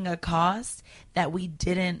is paying a cost that we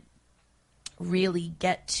didn't really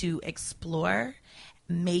get to explore.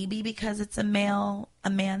 Maybe because it's a man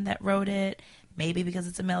that wrote it. Maybe because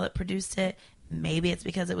it's a male that produced it. Maybe it's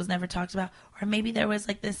because it was never talked about. Or maybe there was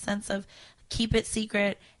like this sense of keep it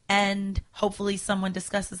secret and hopefully someone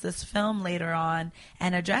discusses this film later on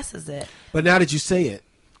and addresses it. But now that you say it,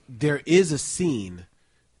 there is a scene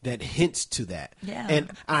that hints to that. Yeah.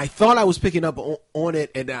 And I thought I was picking up on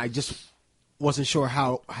it, and I just wasn't sure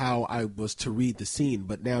how I was to read the scene.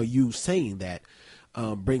 But now you saying that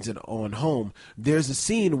brings it on home. There's a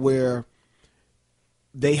scene where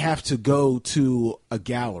they have to go to a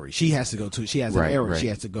gallery. She has an errand. She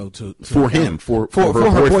has to go to for him, for her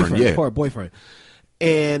boyfriend, yeah. For her boyfriend.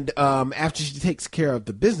 And after she takes care of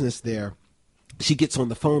the business there, she gets on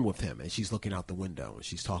the phone with him, and she's looking out the window, and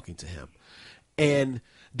she's talking to him. And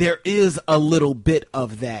there is a little bit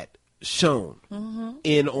of that shown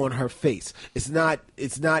in on her face. It's not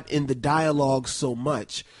in the dialogue so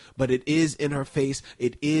much, but it is in her face.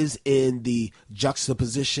 It is in the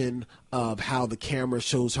juxtaposition of how the camera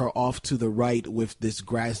shows her off to the right with this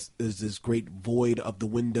great void of the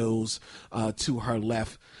windows to her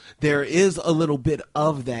left. There is a little bit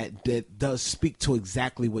of that does speak to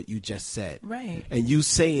exactly what you just said. Right. And you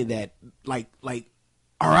saying that like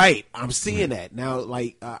all right, I'm seeing that now.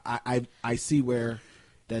 Like I see where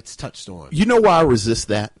that's touched on. You know why I resist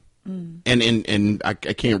that? And I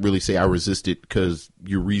can't really say I resist it because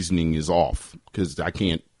your reasoning is off, because I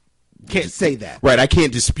can't say that. Right, I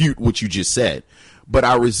can't dispute what you just said. But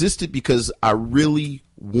I resist it because I really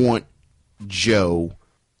want Joe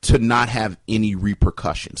to not have any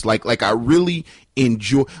repercussions. Like I really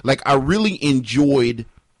enjoyed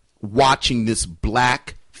watching this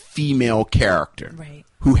black female character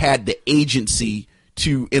who had the agency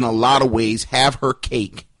to, in a lot of ways, have her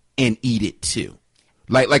cake and eat it too.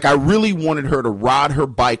 Like I really wanted her to ride her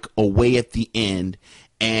bike away at the end,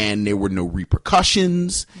 and there were no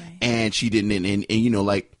repercussions, and she didn't. And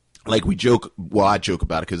like we joke. Well, I joke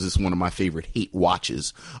about it because it's one of my favorite hate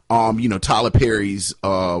watches. Tyler Perry's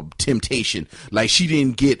Temptation. Like she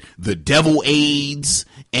didn't get the devil AIDS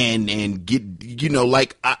and get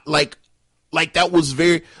like that was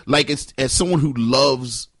very like as someone who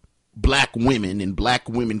loves black women and black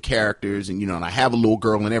women characters, and and I have a little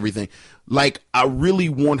girl and everything. Like I really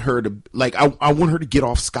want her to I want her to get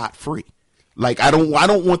off scot-free. Like I don't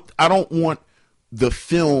want the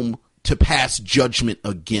film to pass judgment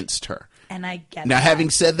against her. And I get now. That.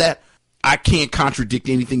 Having said that, I can't contradict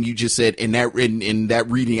anything you just said, and that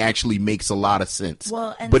reading actually makes a lot of sense.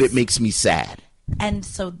 Well, but it makes me sad. And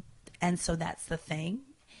so that's the thing,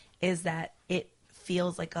 is that it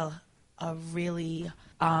feels like a really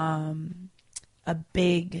a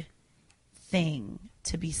big thing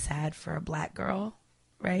to be sad for a black girl,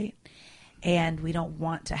 right? And we don't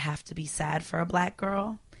want to have to be sad for a black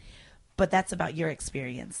girl, but that's about your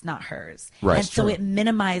experience, not hers. Right. And so it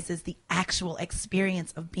minimizes the actual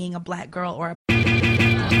experience of being a black girl or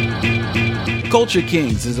Culture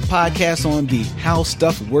Kings is a podcast on the How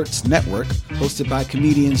Stuff Works network, hosted by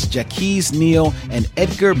comedians Jaquez Neal and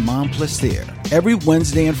Edgar Monplaisir. Every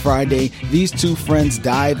Wednesday and Friday, these two friends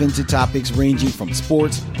dive into topics ranging from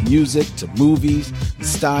sports, music, to movies,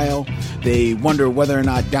 style. They wonder whether or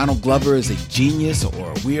not Donald Glover is a genius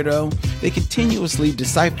or a weirdo. They continuously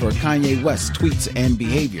decipher Kanye West's tweets and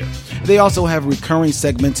behavior. They also have recurring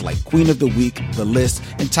segments like Queen of the Week, The List,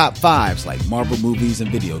 and Top 5s like Marvel movies and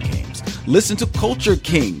video games. Listen to Culture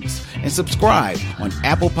Kings and subscribe on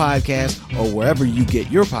Apple Podcasts or wherever you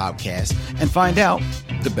get your podcasts, and find out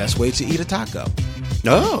the best way to eat a taco.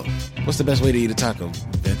 Oh. What's the best way to eat a taco,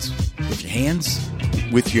 Vince? With your hands?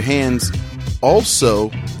 With your hands. Also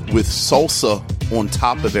with salsa on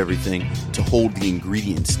top of everything to hold the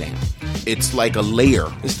ingredients down. It's like a layer.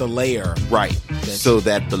 It's the layer. Right. So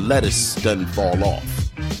that the lettuce doesn't fall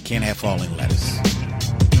off. Can't have falling lettuce.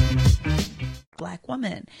 Black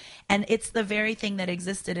woman. And it's the very thing that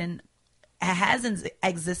existed in, hasn't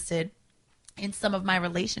existed in some of my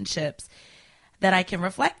relationships that I can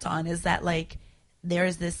reflect on, is that like, there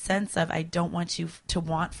is this sense of, I don't want you to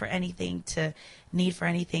want for anything, to need for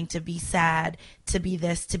anything, to be sad, to be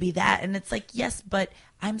this, to be that. And it's like, yes, but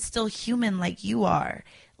I'm still human like you are.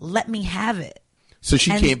 Let me have it. So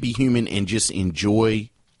she can't be human and just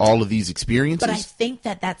enjoy all of these experiences? But I think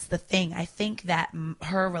that that's the thing. I think that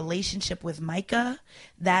her relationship with Micah,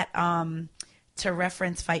 that, to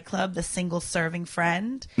reference Fight Club, the single serving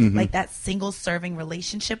friend, like that single serving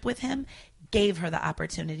relationship with him, gave her the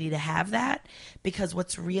opportunity to have that, because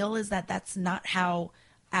what's real is that that's not how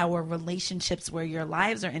our relationships where your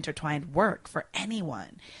lives are intertwined work for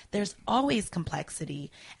anyone. There's always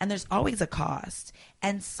complexity and there's always a cost.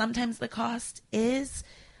 And sometimes the cost is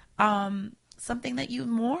something that you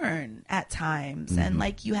mourn at times and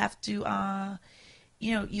like you have to,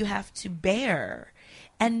 you have to bear.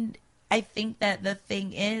 And I think that the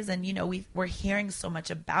thing is, and we're hearing so much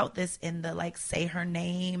about this in the like Say Her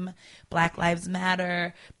Name, Black Lives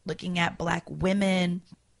Matter, looking at Black women,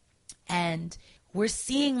 and we're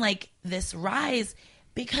seeing like this rise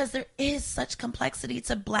because there is such complexity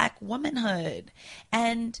to Black womanhood,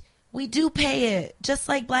 and we do pay it just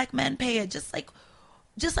like Black men pay it, just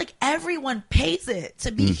like everyone pays it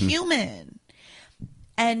to be human,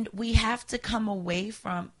 and we have to come away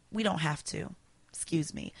from. We don't have to.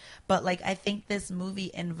 Excuse me. But like, I think this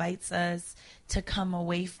movie invites us to come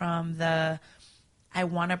away from the, I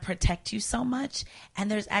want to protect you so much.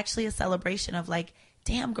 And there's actually a celebration of like,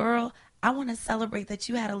 damn girl, I want to celebrate that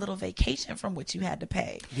you had a little vacation from what you had to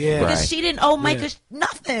pay. Yeah. Because she didn't owe Micah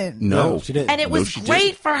nothing. No, she didn't. And it was she great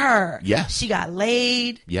didn't. for her. Yes. She got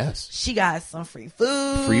laid. Yes. She got some free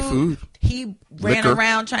food. Free food. He ran Liquor.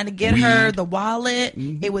 around trying to get Weed. her the wallet.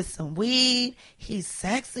 It was some weed. He's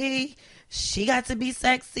sexy. She got to be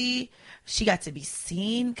sexy. She got to be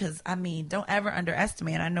seen. Because, I mean, don't ever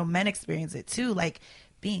underestimate. And I know men experience it too. Like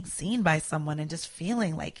being seen by someone and just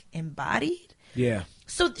feeling like embodied. Yeah.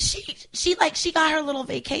 So she got her little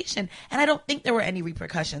vacation. And I don't think there were any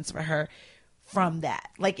repercussions for her from that.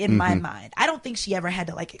 Like in my mind, I don't think she ever had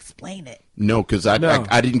to like explain it. No, because I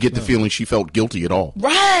didn't get the feeling she felt guilty at all.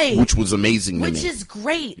 Right. Which was amazing to me. Which is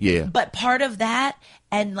great. Yeah. But part of that,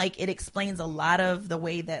 and like it explains a lot of the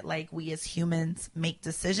way that like we as humans make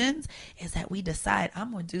decisions, is that we decide,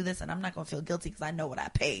 I'm going to do this and I'm not going to feel guilty because I know what I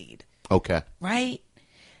paid. Okay. Right?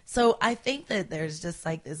 So I think that there's just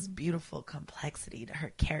like this beautiful complexity to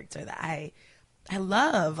her character that I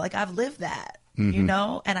love. Like I've lived that, and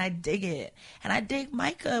I dig it. And I dig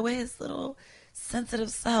Micah with his little sensitive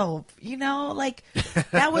self, like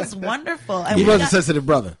that was wonderful. And He was a sensitive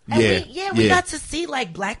brother. and we got to see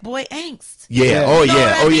like Black boy angst. Yeah. Oh, Oh, You know yeah.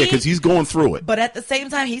 what I Oh, yeah. mean? Because he's going through it. But at the same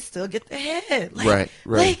time, he still get the head. Like, Right.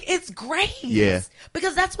 Like, it's great. Yeah.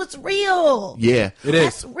 Because that's what's real. Yeah. It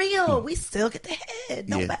is. That's real. We still get the head,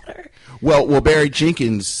 no Yeah. matter. Well, Barry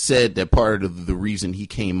Jenkins said that part of the reason he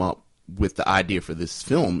came up with the idea for this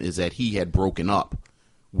film is that he had broken up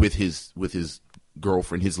with his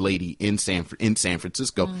girlfriend, his lady in San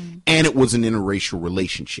Francisco, and it was an interracial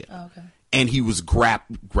relationship. Oh, okay. And he was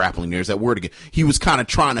grappling. There's that word again. He was kind of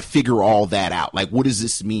trying to figure all that out. Like, what does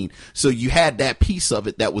this mean? So you had that piece of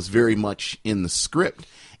it that was very much in the script.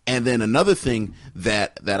 And then another thing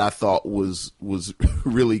that I thought was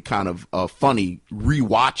really kind of funny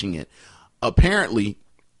rewatching it. Apparently,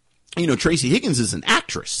 Tracy Higgins is an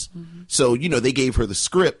actress. So, they gave her the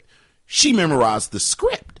script. She memorized the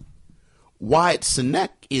script. Wyatt Cenac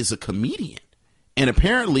is a comedian. And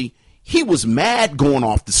apparently he was mad going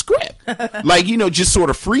off the script. Like, just sort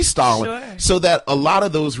of freestyling. Sure. So that a lot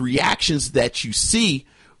of those reactions that you see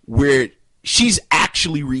where she's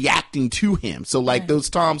actually reacting to him. So like those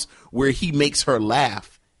times where he makes her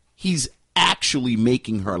laugh, he's actually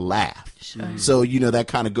making her laugh. Sure. So, that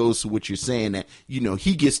kind of goes to what you're saying, that,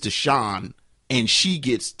 he gets to shine and she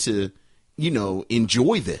gets to,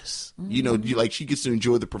 enjoy this. Like she gets to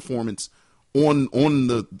enjoy the performance on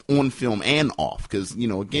film and off. Because,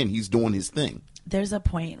 again, he's doing his thing. There's a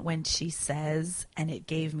point when she says, and it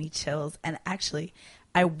gave me chills. And actually,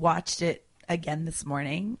 I watched it again this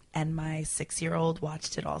morning, and my 6-year-old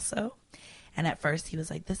watched it also. And at first he was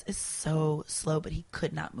like, this is so slow, but he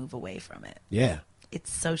could not move away from it. Yeah.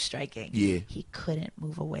 It's so striking. Yeah. He couldn't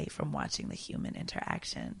move away from watching the human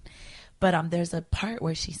interaction. But there's a part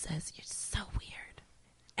where she says, you're so weird.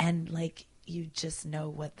 And like, you just know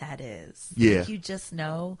what that is. Yeah. Like, you just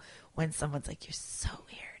know when someone's like, you're so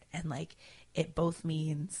weird. And like, it both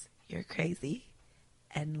means you're crazy,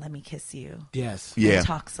 and let me kiss you. Yes. Yeah. And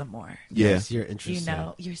talk some more. Yeah. Yes, you're interesting. You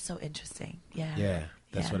know, you're so interesting. Yeah. Yeah,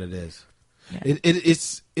 that's Yeah. what it is. Yeah.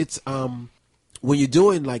 It's when you're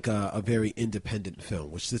doing like a very independent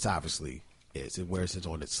film, which this obviously is, it wears it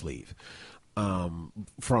on its sleeve. From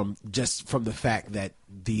the fact that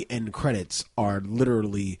the end credits are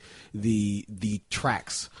literally the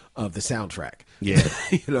tracks of the soundtrack. Yeah.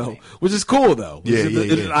 You know, which is cool though.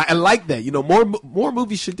 Yeah. I like that. You know, more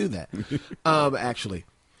movies should do that. Actually.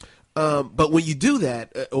 But when you do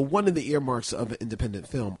that, one of the earmarks of an independent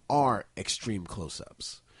film are extreme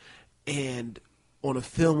close-ups. And on a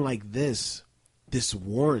film like this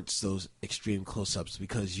warrants those extreme close-ups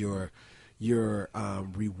because you're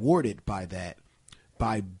rewarded by that,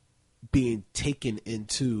 by being taken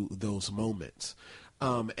into those moments.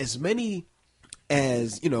 As many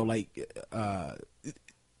as, you know, like,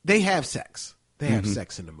 they have sex. They have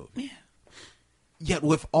sex in the movie. Yeah. Yet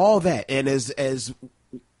with all that, and as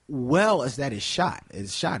well as that is shot,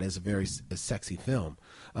 it's shot as a sexy film,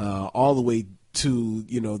 all the way to,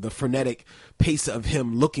 you know, the frenetic pace of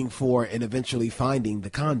him looking for and eventually finding the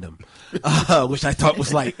condom, which I thought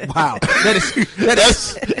was like, wow, that's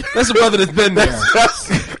a brother that's been there.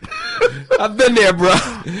 I've been there, bro.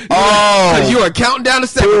 Oh, you are counting down the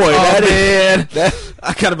seconds. Boy, man,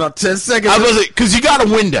 I got about 10 seconds. I was because you got a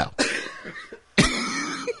window,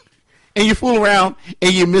 and you fool around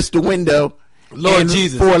and you miss the window. Lord and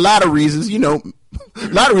Jesus, for a lot of reasons, you know. A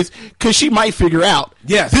lot of reasons, because she might figure out,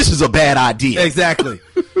 yes, this is a bad idea. Exactly.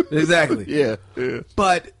 Yeah.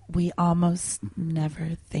 But we almost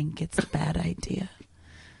never think it's a bad idea.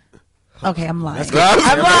 Okay, I'm lying.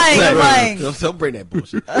 I'm lying. Don't bring that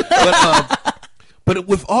bullshit. But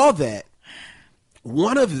with all that,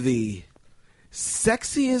 one of the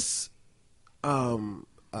sexiest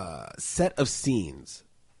set of scenes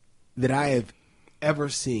that I have ever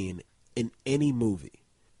seen in any movie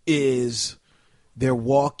is they're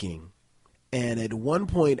walking, and at one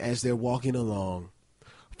point as they're walking along,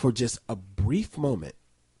 for just a brief moment,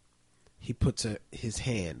 he puts his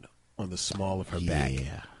hand on the small of her back.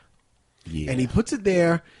 Yeah. And he puts it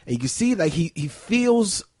there, and you can see like he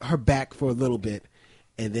feels her back for a little bit,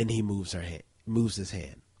 and then he moves his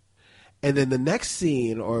hand. And then the next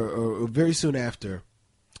scene, or very soon after,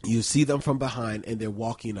 you see them from behind, and they're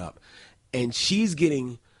walking up, and she's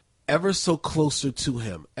getting ever so closer to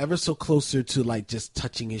him, ever so closer to like just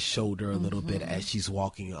touching his shoulder a little bit as she's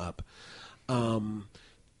walking up.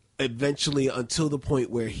 Eventually until the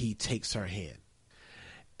point where he takes her hand.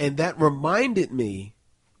 And that reminded me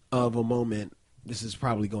of a moment, this is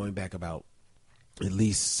probably going back about at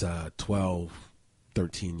least 12,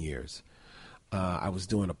 13 years. I was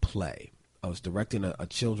doing a play. I was directing a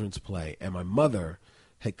children's play, and my mother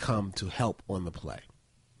had come to help on the play.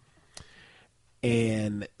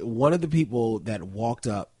 And one of the people that walked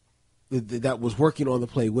up, that was working on the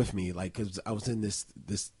play with me, like, because I was in this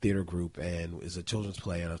theater group, and it was a children's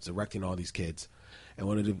play, and I was directing all these kids, and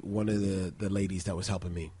one of the ladies that was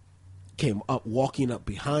helping me came up, walking up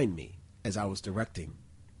behind me as I was directing,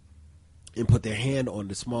 and put their hand on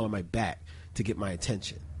the small of my back to get my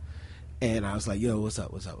attention. And I was like, "Yo, what's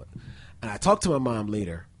up? What's up?" And I talked to my mom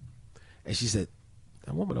later, and she said,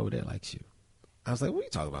 "That woman over there likes you." I was like, "What are you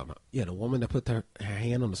talking about, Mom?" "Yeah, the woman that put her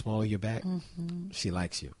hand on the small of your back, she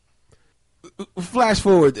likes you." Flash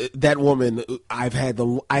forward, that woman,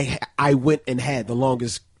 I went and had the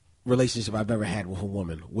longest relationship I've ever had with a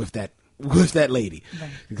woman, with that lady.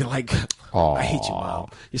 Right. Like, I hate you, Mom.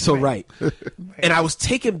 You're so right. And I was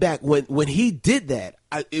taken back when he did that.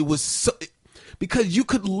 It was so, because you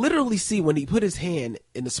could literally see when he put his hand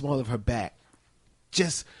in the small of her back,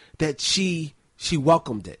 just that she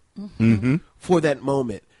welcomed it for that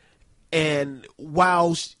moment. And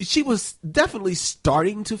while she was definitely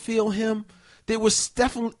starting to feel him, there was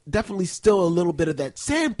definitely still a little bit of that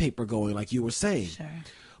sandpaper going, like you were saying. Sure.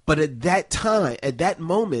 But at that time, at that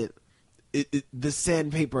moment, the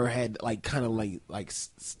sandpaper had kind of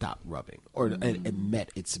stopped rubbing, or it met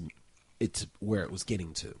its where it was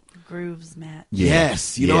getting to. Grooves, Matt.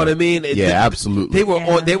 Yes, you know what I mean. Absolutely.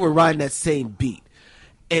 They were riding that same beat,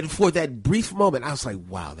 and for that brief moment, I was like,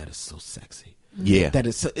 "Wow, that is so sexy." Yeah, that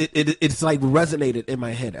is. It's like resonated in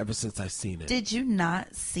my head ever since I've seen it. Did you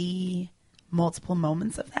not see multiple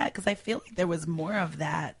moments of that? Because I feel like there was more of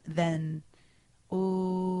that than.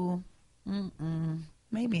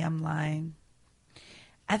 Maybe I'm lying.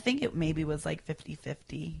 I think it maybe was like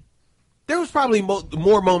 50-50. There was probably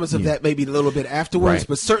more moments of that, maybe a little bit afterwards,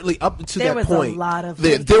 but certainly up to that point, there was a lot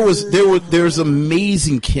of. There's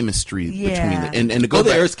amazing chemistry between them. And to go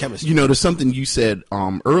there's chemistry. You know, there's something you said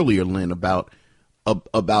earlier, Lynn, about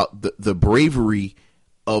the bravery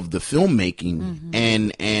of the filmmaking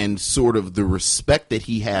and sort of the respect that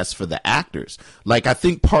he has for the actors. Like, I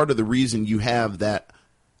think part of the reason you have that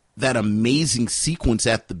amazing sequence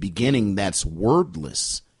at the beginning that's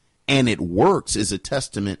wordless and it works is a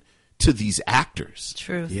testament to these actors.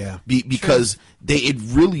 Truth. Yeah. Because it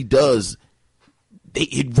really does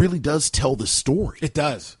tell the story. It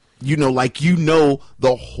does. You know, like, you know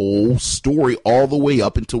the whole story all the way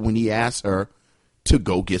up until when he asks her to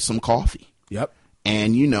go get some coffee. Yep.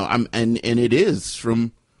 And, you know, and it is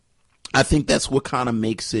from, I think that's what kind of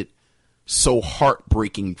makes it so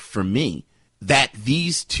heartbreaking for me, that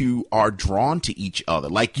these two are drawn to each other.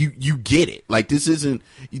 Like, you get it. Like, this isn't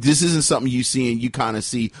something you see and you kind of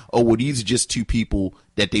see, oh, well, these are just two people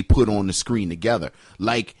that they put on the screen together.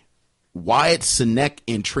 Like, Wyatt Cenac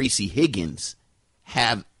and Tracy Higgins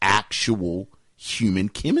have actual human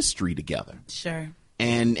chemistry together. Sure.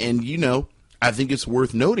 And you know, I think it's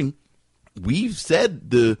worth noting, we've said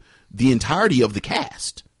the entirety of the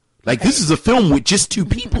cast. Like, this is a film with just two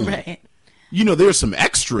people. Right. You know, there's some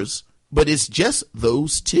extras, but it's just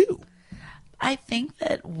those two. I think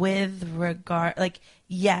that with regard, like,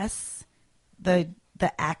 yes, the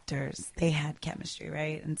actors, they had chemistry,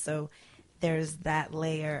 right? And so there's that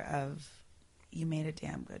layer of, you made a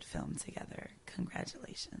damn good film together.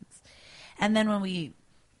 Congratulations. And then when we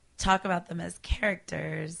talk about them as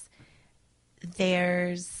characters,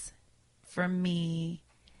 there's, for me,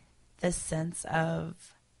 the sense of,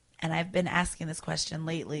 and I've been asking this question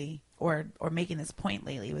lately, or making this point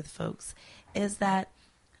lately with folks, is that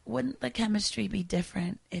wouldn't the chemistry be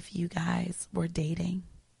different if you guys were dating?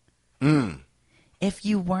 If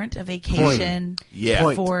you weren't a vacation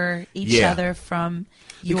for each other from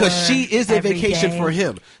your because she is a vacation everyday- for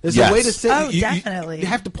him. There's Yes. a way to say Oh, you definitely. You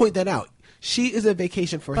have to point that out. She is a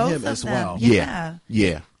vacation for Both him of as them. well. Yeah.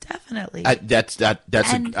 Yeah. Definitely. That's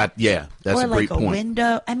And- a or great like a point.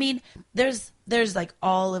 window. I mean, there's like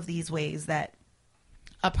all of these ways that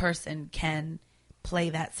a person can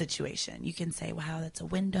play that situation. You can say, wow, that's a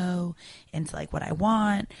window into like what I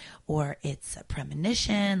want, or it's a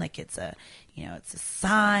premonition, like it's a, you know, it's a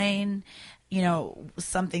sign. You know,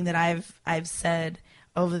 something that I've said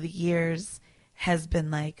over the years has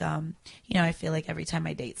been like, you know, I feel like every time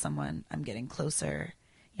I date someone, I'm getting closer.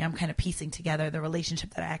 You know, I'm kind of piecing together the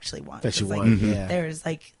relationship that I actually want. That you It's want, like,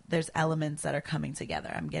 yeah. there's elements that are coming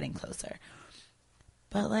together. I'm getting closer.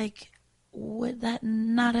 But like, would that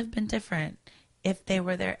not have been different if they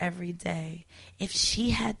were there every day? If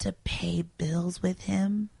she had to pay bills with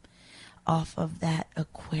him off of that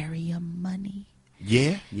aquarium money,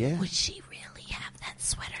 Yeah. would she really have that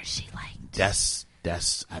sweater she liked? That's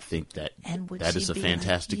I think that And would that she is a be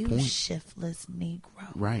fantastic like, you point. shiftless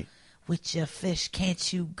Negro. Right. With your fish,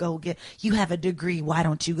 can't you go get? You have a degree. Why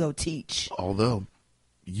don't you go teach? Although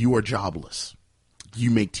you are jobless,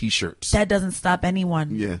 you make T-shirts. That doesn't stop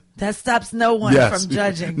anyone. Yeah. That stops no one Yes. from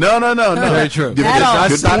judging. No. Very true. Good- At good- all.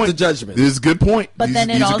 good Stop point. the judgment. This is a good point. But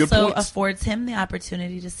then it these are good also points. affords him the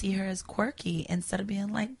opportunity to see her as quirky instead of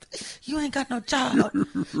being like, "You ain't got no job.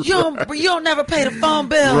 You don't never pay the phone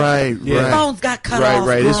bill. Right, Your right. phone's got cut Right, off.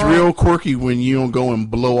 right. It's girl." real quirky when you don't go and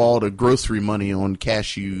blow all the grocery money on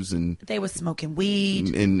cashews and They was smoking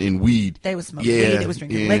weed. weed. They was smoking Yeah, weed. They was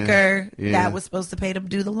drinking yeah, liquor. yeah. That was supposed to pay to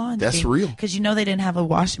do the laundry. That's real. Because you know they didn't have a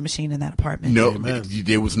washing machine in that apartment. No,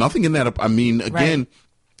 there was nothing in that. I mean, again,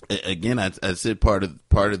 Right. I said part of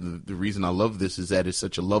the reason I love this is that it's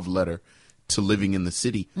such a love letter to living in the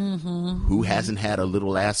city. Mm-hmm. Who hasn't had a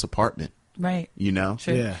little ass apartment? Right. You know,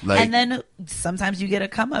 True. Yeah. Like, And then sometimes you get a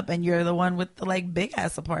come up and you're the one with the like big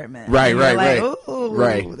ass apartment. Right, And you're right, like, right. Ooh,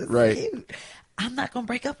 Right, this is right. cute. I'm not gonna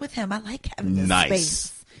break up with him. I like having this Nice.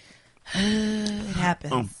 space. It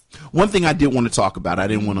happens. One thing I did want to talk about, I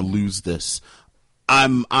didn't want to lose this.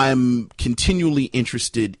 I'm continually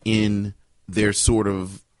interested in their sort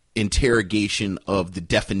of interrogation of the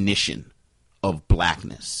definition of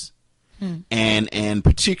blackness. And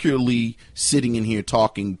particularly sitting in here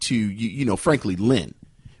talking to you know, frankly, Lynn,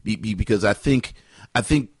 because I think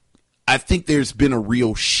there's been a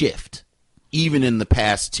real shift, even in the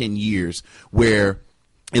past 10 years, where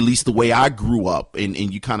at least the way I grew up, and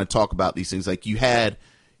you kind of talk about these things, like you had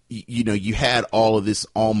all of this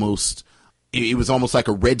almost. It was almost like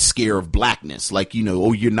a Red Scare of blackness, like, you know,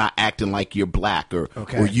 oh, you're not acting like you're black, or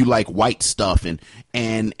you like white stuff, and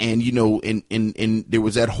you know, and there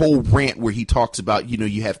was that whole rant where he talks about, you know,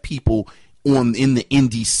 you have people in the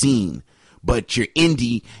indie scene, but you're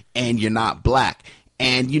indie and you're not black,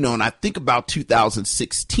 and you know, and I think about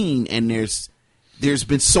 2016, and there's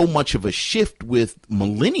been so much of a shift with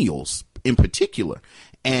millennials in particular,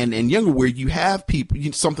 and younger, where you have people,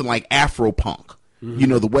 something like Afropunk. you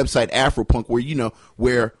know, the website Afropunk, where, you know,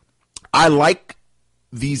 where I like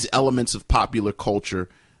these elements of popular culture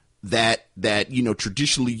that, you know,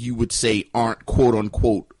 traditionally you would say aren't quote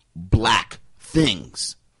unquote black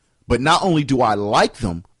things. But not only do I like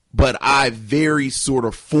them, but I very sort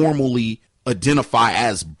of formally identify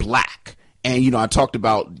as black. And, you know, I talked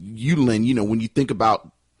about you, Lynn, you know, when you think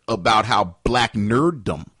about how black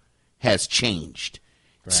nerddom has changed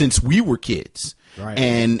since we were kids. Right.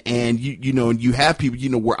 And you know, and you have people, you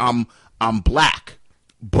know, where I'm black,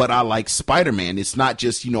 but I like Spider-Man. It's not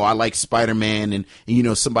just, you know, I like Spider-Man and you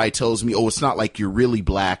know, somebody tells me, oh, it's not like you're really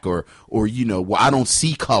black or, you know, well, I don't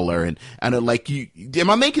see color. And I'm like, am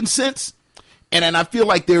I making sense? And I feel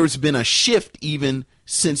like there's been a shift even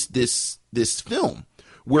since this film,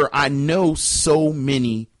 where I know so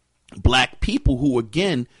many black people who,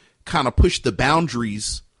 again, kind of push the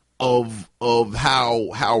boundaries of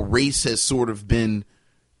how race has sort of been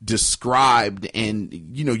described, and,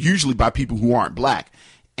 you know, usually by people who aren't black,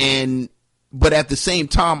 but at the same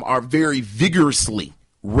time are very vigorously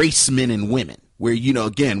race men and women, where, you know,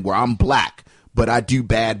 again, where I'm black, but I do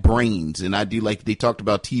Bad Brains, and I do, like they talked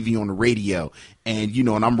about, TV on the radio, and, you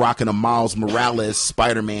know, and I'm rocking a Miles Morales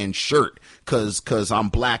Spider-Man shirt cause I'm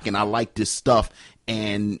black and I like this stuff,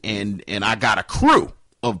 and I got a crew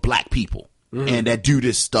of black people and that do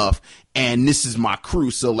this stuff, and this is my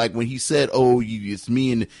crew. So, like, when he said, oh, it's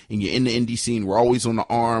me and you're in the indie scene, we're always on the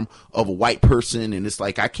arm of a white person, and it's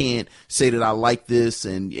like, I can't say that I like this,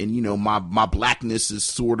 and you know, my blackness is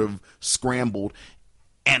sort of scrambled.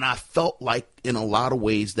 And I felt like in a lot of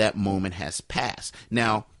ways that moment has passed.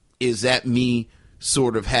 Now, is that me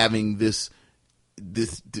sort of having this,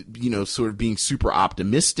 you know, sort of being super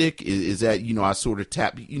optimistic? Is that, you know, I sort of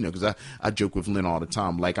tap, you know, because I joke with Lynn all the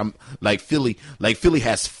time. Like, I'm like Philly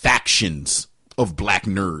has factions of black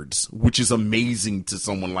nerds, which is amazing to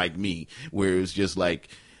someone like me, where it's just like,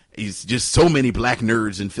 it's just so many black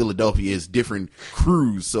nerds in Philadelphia, is different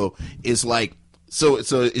crews. So it's like, so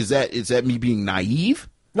is that me being naive?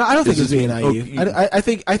 No, I don't think it's being naive. I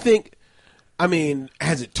think, I mean,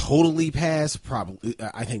 has it totally passed? Probably.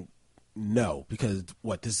 I think no, because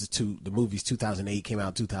the movie's 2008, came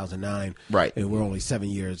out 2009, right? And we're only 7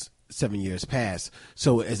 years past.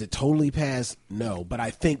 So has it totally passed? No, but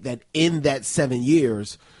I think that in that 7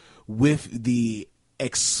 years, with the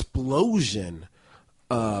explosion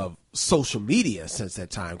of social media since that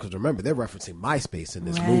time, because remember, they're referencing MySpace in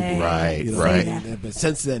this movie, right? You know, Right. But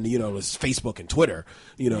since then, you know, it's Facebook and Twitter,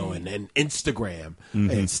 you know, and Instagram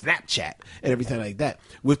and Snapchat and everything like that.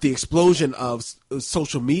 With the explosion of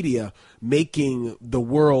social media making the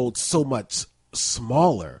world so much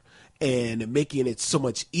smaller and making it so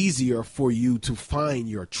much easier for you to find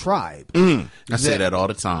your tribe. I say that all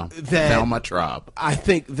the time. Found my tribe. I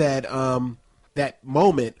think that that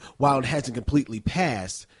moment, while it hasn't completely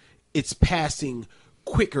passed, it's passing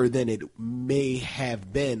quicker than it may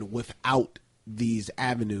have been without these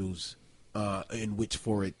avenues in which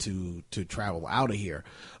for it to travel out of here.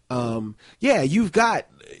 Yeah, you've got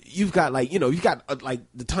like, you know, you've got like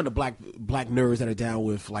the ton of black nerds that are down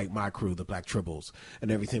with like my crew, the Black Tribbles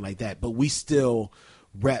and everything like that. But we still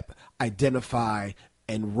rep, identify,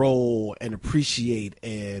 and roll and appreciate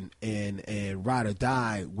and ride or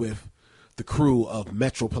die with the crew of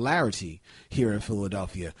Metropolarity here in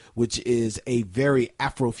Philadelphia, which is a very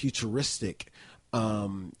Afrofuturistic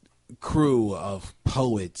crew of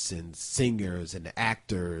poets and singers and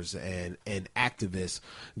actors and activists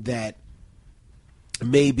that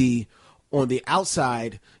maybe on the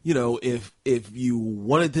outside, you know, if you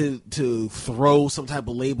wanted to throw some type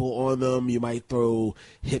of label on them, you might throw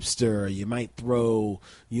hipster, you might throw,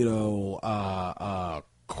 you know,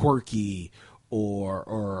 quirky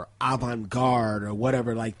or avant-garde or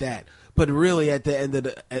whatever like that. But really, at the end of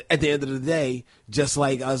the day, just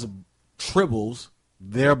like us tribbles,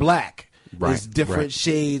 they're black. Right, There's different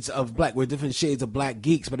shades of black. We're different shades of black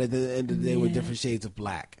geeks, but at the end of the day, we're different shades of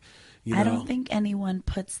black. You know? I don't think anyone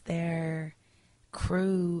puts their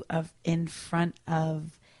crew in front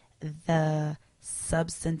of the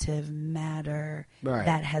substantive matter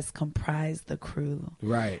that has comprised the crew.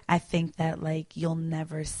 Right. I think that, like, you'll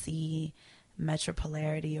never see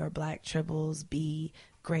Metropolarity or Black Tribbles be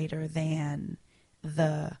greater than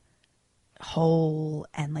the whole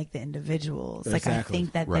and like the individuals. Exactly. Like, I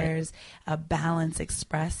think that there's a balance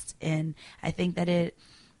expressed in, I think that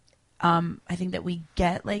we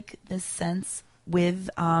get like this sense with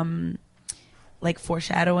like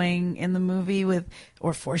foreshadowing in the movie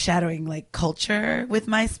or foreshadowing like culture with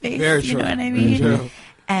MySpace. Very you true. know what I mean? Very true.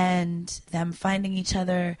 And them finding each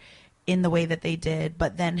other in the way that they did,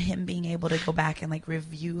 but then him being able to go back and like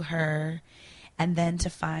review her and then to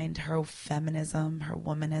find her feminism, her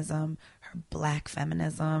womanism, her Black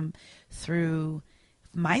feminism through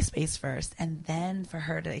MySpace first, and then for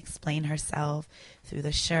her to explain herself through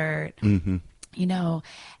the shirt, you know.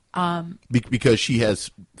 Because she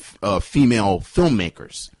has female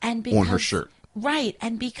filmmakers and on her shirt. Right,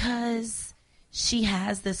 and because she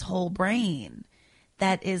has this whole brain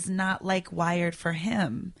that is not like wired for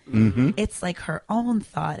him. It's like her own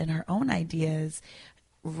thought and her own ideas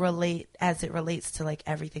relate as it relates to like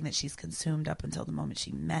everything that she's consumed up until the moment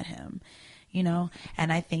she met him. You know,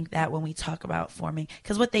 and I think that when we talk about forming,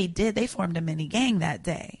 because what they did, they formed a mini gang that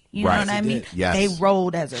day. You know what I mean? Yes. They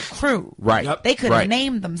rolled as a crew. Right. Yep. They could have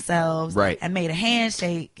named themselves and made a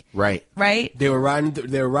handshake. Right. They were riding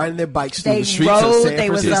their bikes through They the streets rode. of San They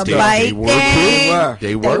was a Francisco. bike gang.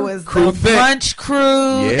 They were. They was Crew the thick. brunch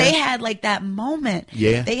crew. Yeah. They had like that moment.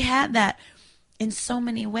 Yeah. They had that in so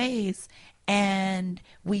many ways, and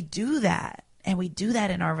we do that, and we do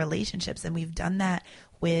that in our relationships, and we've done that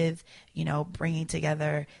with, you know, bringing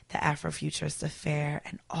together the Afrofuturist Affair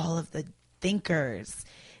and all of the thinkers,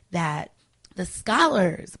 that the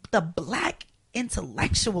scholars, the Black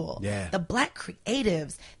intellectual, the Black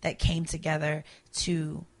creatives that came together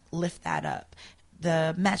to lift that up.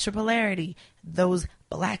 The Metropolarity, those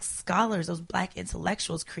Black scholars, those Black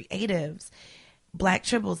intellectuals, creatives, Black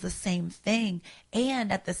tribbles, the same thing.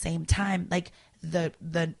 And at the same time, like the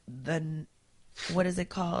what is it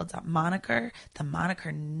called? Moniker. The moniker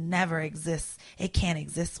never exists. It can't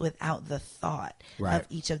exist without the thought of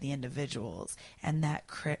each of the individuals and that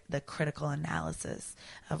the critical analysis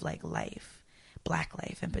of like life, Black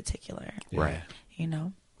life in particular. Right. You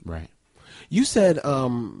know. Right. You said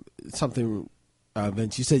something,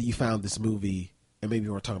 Vince. You said you found this movie, and maybe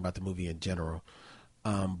we were talking about the movie in general,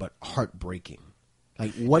 but heartbreaking.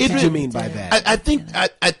 Like, what did you mean by that? I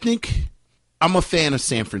think I'm a fan of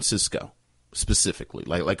San Francisco. Specifically,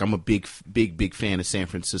 like I'm a big fan of San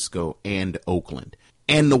Francisco and Oakland,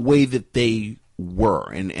 and the way that they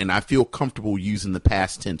were, and I feel comfortable using the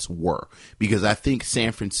past tense were, because I think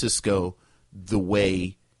San Francisco, the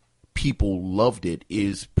way people loved it,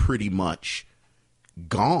 is pretty much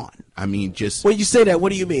gone. I mean, just when you say that,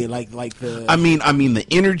 what do you mean? Like the I mean the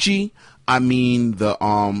energy. I mean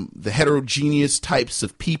the heterogeneous types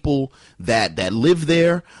of people that live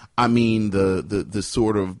there. I mean the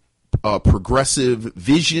sort of progressive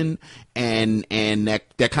vision and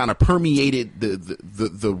that kind of permeated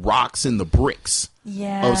the rocks and the bricks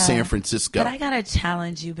of San Francisco. But I gotta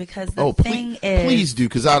challenge you, because the thing is, please do,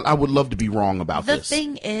 because I would love to be wrong about this. The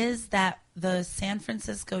thing is that the San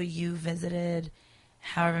Francisco you visited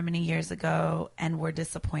however many years ago and were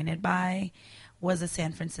disappointed by was a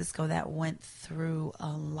San Francisco that went through a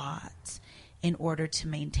lot in order to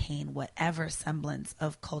maintain whatever semblance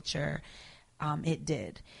of culture it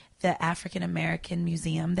did. The African American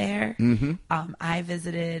Museum there, I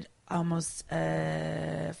visited almost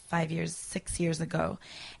 6 years ago,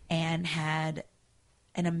 and had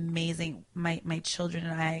an amazing. My children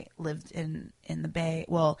and I lived in the Bay.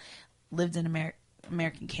 Well, lived in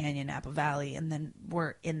American Canyon, Napa Valley, and then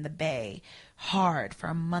were in the Bay hard for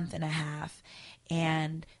a month and a half,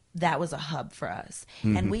 and that was a hub for us.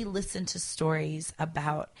 And we listened to stories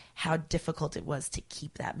about how difficult it was to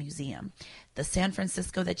keep that museum. The San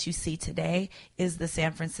Francisco that you see today is the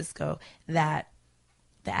San Francisco that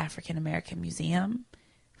the African American Museum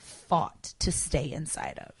fought to stay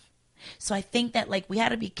inside of. So I think that like we had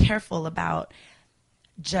to be careful about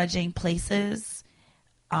judging places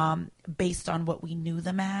based on what we knew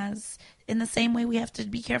them as, in the same way we have to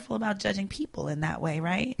be careful about judging people in that way,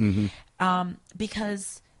 right?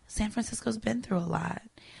 Because San Francisco's been through a lot.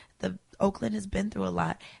 Oakland has been through a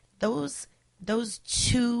lot. Those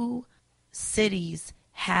two cities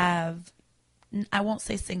have, I won't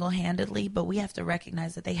say single-handedly, but we have to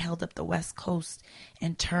recognize that they held up the West Coast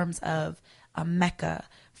in terms of a mecca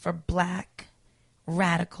for Black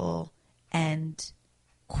radical and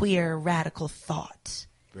queer radical thought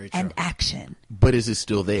and action. But is it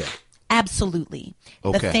still there? Absolutely.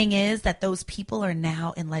 Okay. The thing is that those people are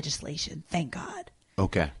now in legislation. Thank God.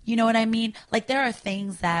 Okay. You know what I mean? Like, there are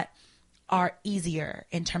things that are easier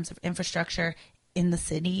in terms of infrastructure in the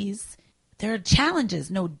cities. There are challenges,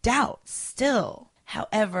 no doubt, still.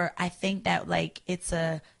 However, I think that like it's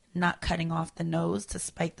a not cutting off the nose to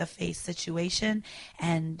spike the face situation.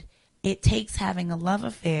 And it takes having a love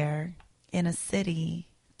affair in a city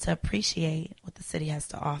to appreciate what the city has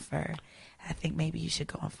to offer. I think maybe you should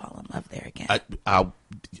go and fall in love there again.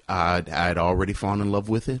 I'd already fallen in love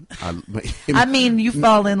with it. I mean, you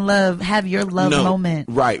fall in love, have your love moment.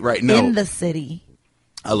 Right. No. In the city.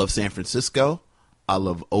 I love San Francisco. I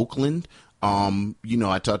love Oakland.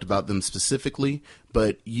 I talked about them specifically,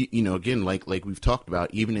 but again, like we've talked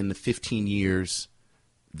about, even in the 15 years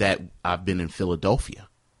that I've been in Philadelphia,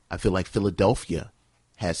 I feel like Philadelphia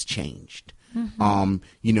has changed. New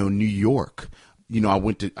York, I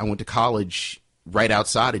went to college right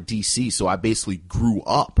outside of DC, so I basically grew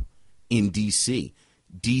up in DC.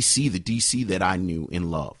 DC, the DC that I knew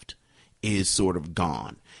and loved, is sort of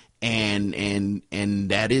gone, and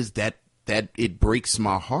that is that it breaks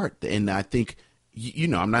my heart. And I think,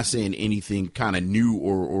 I'm not saying anything kind of new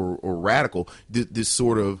or radical. This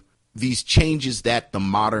sort of these changes that the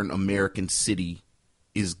modern American city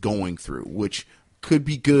is going through, which could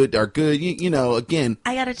be good or good. Again,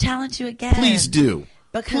 I got to challenge you again. Please do.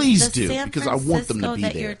 Because Because I want them to be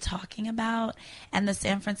that there. you're talking about, and the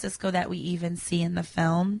San Francisco that we even see in the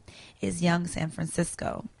film, is young San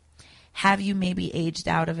Francisco. Have you maybe aged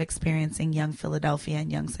out of experiencing young Philadelphia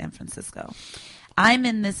and young San Francisco? I'm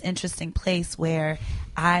in this interesting place where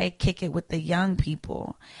I kick it with the young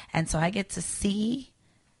people, and so I get to see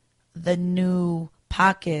the new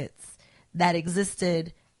pockets that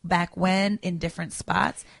existed back when in different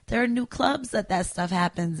spots. There are new clubs that stuff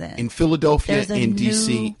happens in. In Philadelphia, There's a in DC,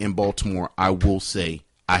 new- in Baltimore, I will say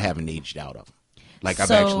I haven't aged out of them. Like, I've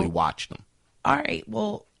actually watched them. All right.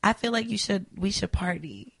 Well, I feel like we should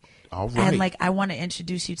party. All right. And I want to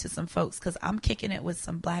introduce you to some folks, because I'm kicking it with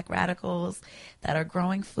some black radicals that are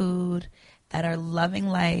growing food, that are loving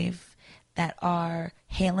life, that are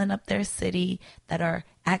hailing up their city, that are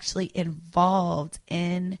actually involved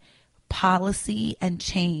in policy and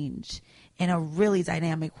change in a really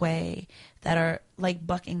dynamic way, that are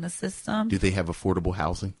bucking the system. Do they have affordable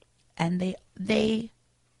housing? And they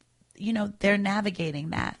they're navigating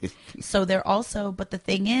that. So they're also, but the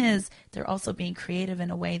thing is, they're also being creative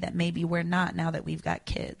in a way that maybe we're not now that we've got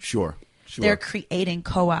kids. Sure. They're creating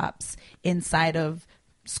co-ops inside of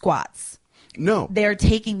squats. No. They're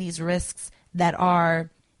taking these risks that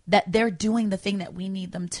they're doing the thing that we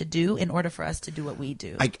need them to do in order for us to do what we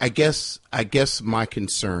do. I guess my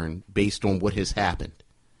concern, based on what has happened,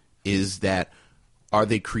 is that are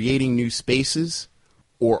they creating new spaces,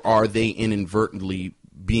 or are they inadvertently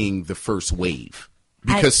being the first wave?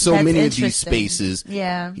 Because so that's many of these interesting. spaces,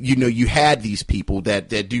 Yeah. You had these people that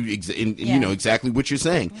do exactly what you're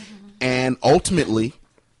saying, and ultimately.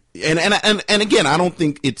 And again, I don't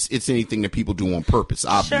think it's anything that people do on purpose,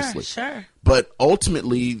 obviously. Sure. But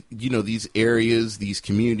ultimately, these areas, these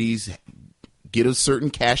communities get a certain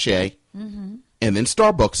cachet, and then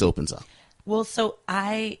Starbucks opens up. Well, so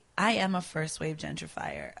I am a first wave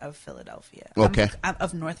gentrifier of Philadelphia. Okay. I'm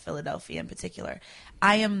of North Philadelphia in particular.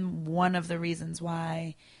 I am one of the reasons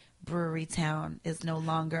why Brewery Town is no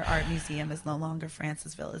longer, Art Museum is no longer,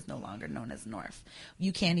 Francisville is no longer known as North.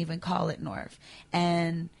 You can't even call it North.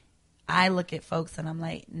 And I look at folks and I'm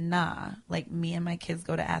like, nah, me and my kids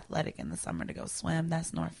go to Athletic in the summer to go swim.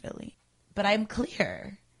 That's North Philly. But I'm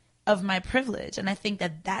clear of my privilege. And I think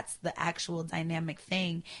that that's the actual dynamic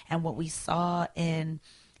thing. And what we saw in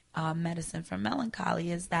Medicine for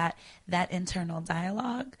Melancholy is that internal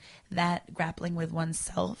dialogue, that grappling with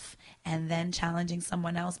oneself and then challenging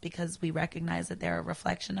someone else because we recognize that they're a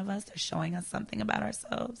reflection of us. They're showing us something about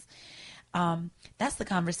ourselves. That's the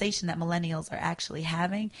conversation that millennials are actually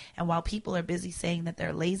having. And while people are busy saying that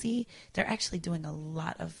they're lazy, they're actually doing a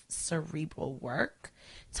lot of cerebral work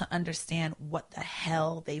to understand what the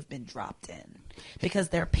hell they've been dropped in, because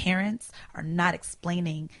their parents are not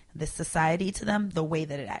explaining this society to them the way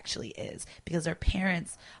that it actually is, because their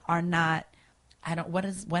parents are not,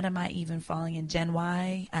 what am I even falling in? Gen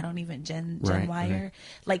Y? I don't even Gen Y-er.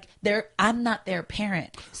 I'm not their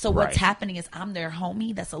parent. So what's happening is I'm their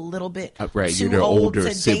homie that's a little bit You're too their old older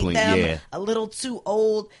to sibling, date them, yeah. a little too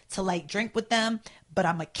old to drink with them, but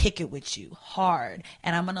I'm going to kick it with you hard.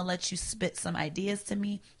 And I'm going to let you spit some ideas to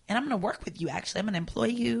me. And I'm going to work with you, actually. I'm going to employ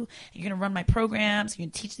you. You're going to run my programs. You're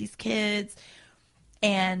going to teach these kids.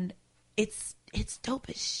 And it's dope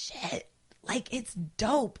as shit. It's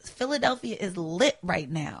dope. Philadelphia is lit right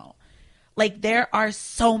now. There are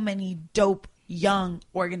so many dope young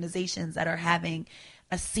organizations that are having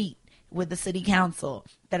a seat with the city council,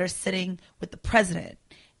 that are sitting with the president,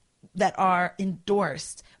 that are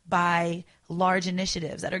endorsed by large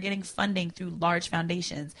initiatives, that are getting funding through large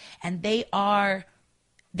foundations. And they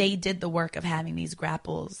did the work of having these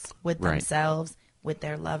grapples with themselves, with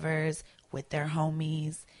their lovers, with their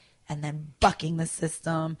homies, and then bucking the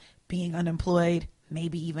system, being unemployed,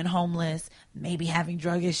 maybe even homeless, maybe having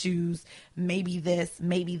drug issues, maybe this,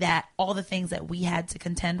 maybe that, all the things that we had to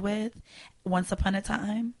contend with once upon a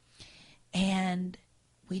time. And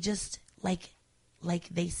we just,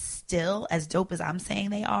 they still, as dope as I'm saying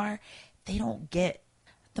they are, they don't get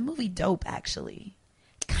The movie Dope, actually.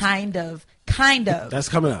 Kind of. That's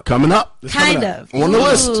coming up. Coming up. That's Kind coming up. of. On the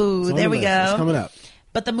list. Ooh, It's on there the we list. go. It's coming up.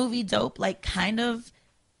 But the movie Dope, like, kind of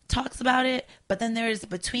talks about it. But then there's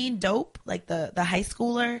between Dope, like the high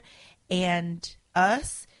schooler, and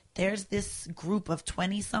us, there's this group of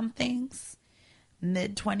 20-somethings,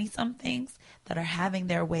 mid 20-somethings, that are having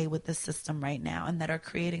their way with the system right now, and that are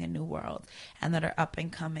creating a new world, and that are up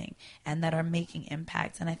and coming, and that are making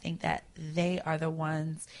impacts. And I think that they are the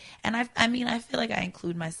ones. And I feel like I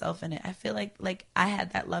include myself in it. I feel like I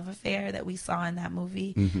had that love affair that we saw in that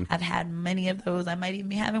movie. I've had many of those. I might even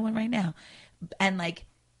be having one right now. And like,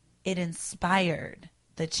 it inspired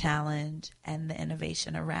the challenge and the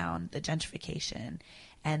innovation around the gentrification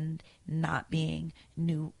and not being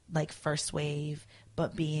new, like first wave,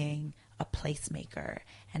 but being a placemaker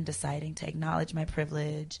and deciding to acknowledge my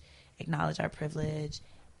privilege, acknowledge our privilege,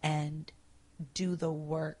 and do the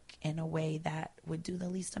work in a way that would do the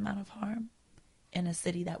least amount of harm in a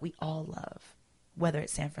city that we all love, whether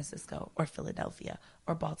it's San Francisco or Philadelphia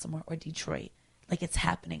or Baltimore or Detroit. Like, it's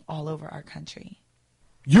happening all over our country.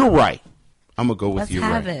 You're right. I'm going to go with Let's you.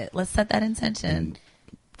 have right. it. Let's set that intention. And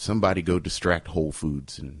somebody go distract Whole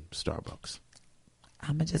Foods and Starbucks.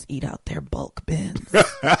 I'm going to just eat out their bulk bins.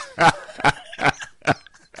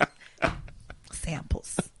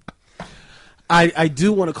 Samples. I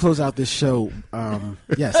do want to close out this show.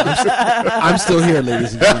 Yes, I'm still here,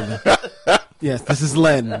 ladies and gentlemen. Yes, this is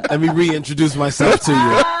Len. Let me reintroduce myself to you.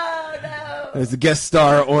 Oh, no. As a guest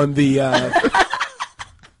star on the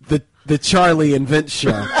Charlie and Vince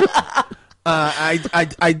show.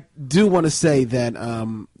 I do want to say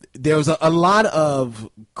that there's a lot of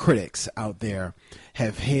critics out there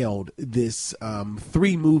have hailed this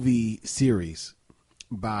 3-movie series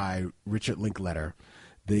by Richard Linklater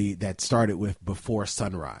that started with Before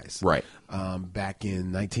Sunrise, Right. Back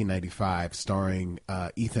in 1995, starring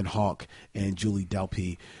Ethan Hawke and Julie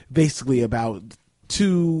Delpy, basically about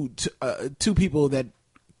two people that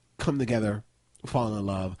come together, fall in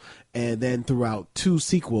love, and then throughout 2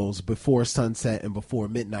 sequels, Before Sunset and Before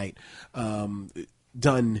Midnight,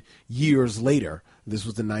 done years later. This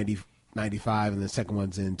was in 95, and the second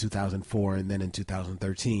one's in 2004, and then in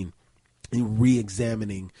 2013.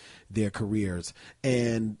 Re-examining their careers,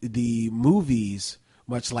 and the movies,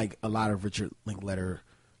 much like a lot of Richard Linklater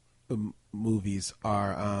movies,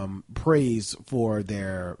 are praised for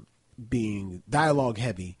their being dialogue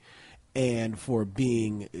heavy, and for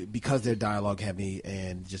being, because they're dialogue heavy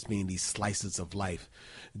and just being these slices of life,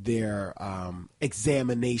 their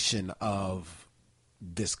examination of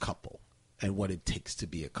this couple and what it takes to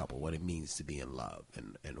be a couple, what it means to be in love,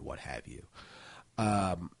 and what have you.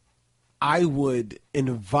 I would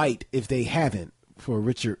invite, if they haven't, for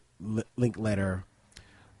Richard Linklater,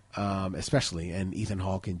 especially, and Ethan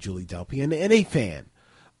Hawke and Julie Delpy, and a fan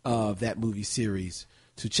of that movie series,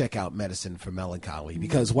 to check out Medicine for Melancholy.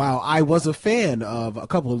 Because while I was a fan of a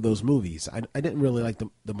couple of those movies, I didn't really like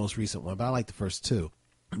the most recent one, but I liked the first 2.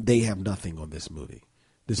 They have nothing on this movie.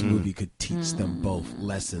 This movie could teach them both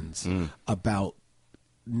lessons about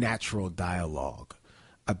natural dialogue,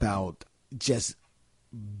 about just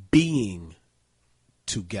being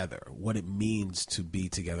together, what it means to be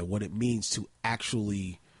together, what it means to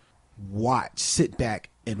actually sit back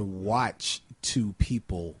and watch 2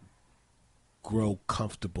 people grow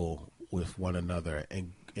comfortable with one another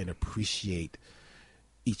and appreciate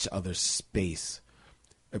each other's space,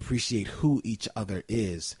 appreciate who each other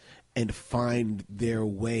is, and find a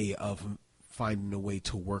way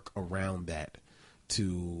to work around that,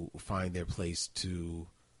 to find their place to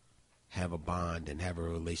have a bond and have a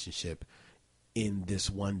relationship in this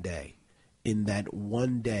one day, in that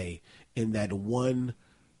one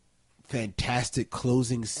fantastic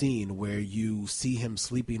closing scene where you see him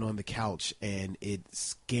sleeping on the couch and it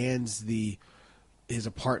scans his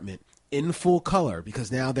apartment in full color,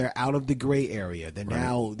 because now they're out of the gray area.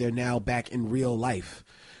 They're now back in real life.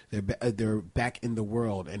 They're back in the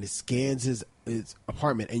world, and it scans his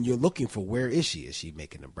apartment, and you're looking for, where is she? Is she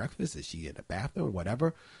making him breakfast? Is she in the bathroom?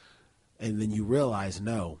 Whatever. And then you realize,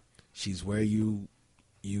 no, she's where you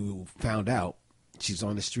found out. She's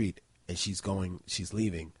on the street, and she's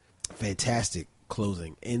leaving. Fantastic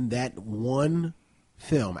closing. In that one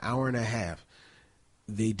film, hour and a half,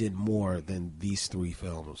 they did more than these 3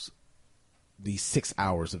 films, these 6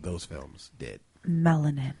 hours of those films did.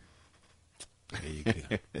 Melanin.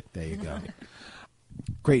 There you go.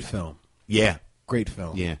 Great film. Yeah. Great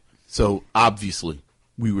film. Yeah. So obviously,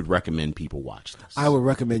 we would recommend people watch this. I would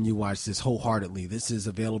recommend you watch this wholeheartedly. This is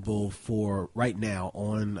available for right now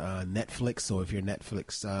on Netflix. So if you're a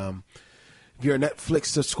Netflix If you're a Netflix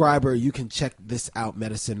subscriber, you can check this out,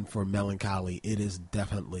 Medicine for Melancholy. It is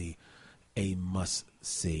definitely a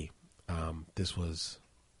must-see. I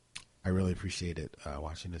really appreciated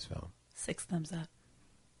watching this film. 6 thumbs up.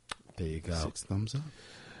 There you go. 6 thumbs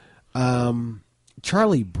up.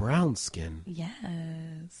 Charlie Brownskin.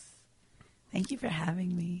 Yes. Thank you for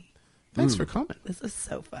having me. Thanks for coming. This was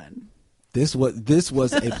so fun. This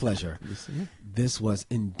was a pleasure. This was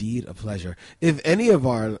indeed a pleasure. If any of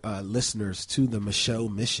our listeners to the Micheaux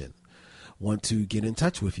Mission want to get in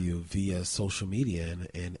touch with you via social media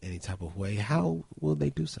in any type of way, how will they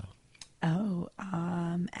do so?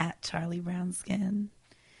 At Charlie Brownskin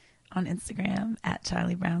on Instagram, at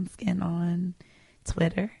Charlie Brownskin on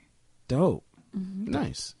Twitter. Dope. Mm-hmm.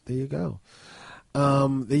 Nice. There you go.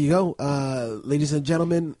 Ladies and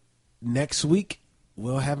gentlemen, next week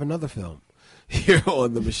we'll have another film here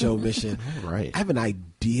on the Micheaux Mission. All right. I have an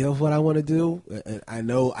idea of what I want to do. I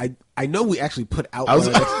know we actually put out.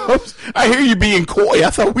 I hear you being coy. I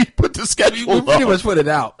thought we put the schedule. We pretty much put it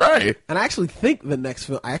out, right? And I actually think the next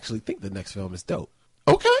film. Is dope.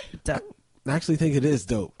 Okay. Dope. I actually think it is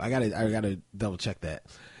dope. I gotta double check that.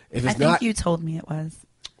 If it's I think not, you told me it was.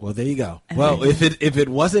 well, there you go. Well, if it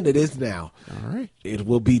wasn't, it is now. All right. It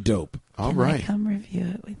will be dope. All Can right. I come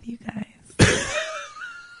review it with you guys?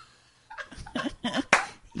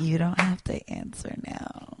 You don't have to answer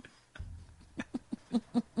now.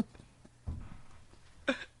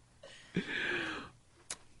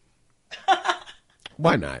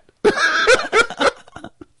 Why not?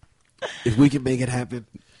 If we can make it happen,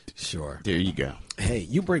 sure. There you go. Hey,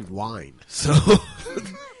 you bring wine, so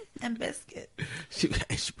And biscuit. she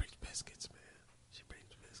brings biscuits, man. She brings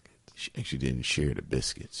biscuits. She actually didn't share the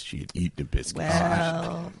biscuits. She had eaten the biscuits.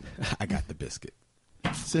 Well, I got the biscuit.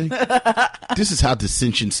 See? This is how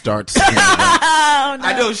dissension starts.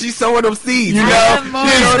 I know she's sowing them seeds. You have know, more.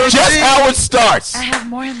 this is just how it starts. I have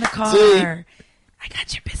more in the car. See? I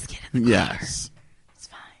got your biscuit in the car. Yes. It's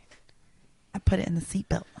fine. I put it in the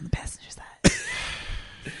seatbelt on the passenger side.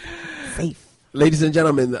 Safe. Ladies and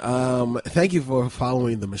gentlemen, thank you for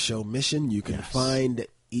following the Micheaux Mission. You can find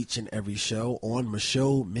each and every show on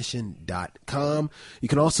MicheauxMission.com. You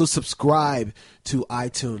can also subscribe to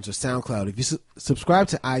iTunes or SoundCloud. If you subscribe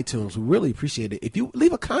to iTunes, we really appreciate it. If you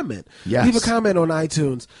leave a comment, leave a comment on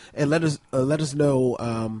iTunes and let us know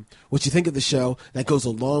what you think of the show. That goes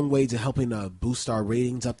a long way to helping boost our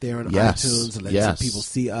ratings up there on iTunes and let some people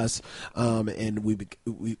see us. And we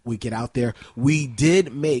get out there. We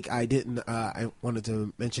did make. I wanted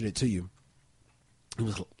to mention it to you. It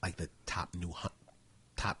was like the top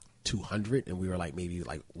 200, and we were like maybe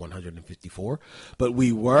like 154, but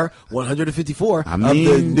we were 154 of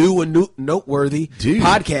the new and noteworthy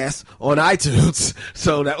podcasts on iTunes.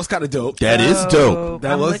 So that was kind of dope. That is dope.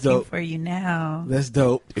 That was looking dope for you now. That's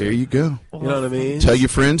dope. There you go. You know what I mean? Tell your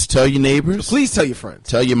friends. Tell your neighbors. Please tell your friends.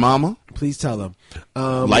 Tell your mama. Please tell them.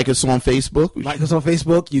 Like us on Facebook. Like us on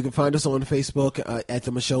Facebook. You can find us on Facebook at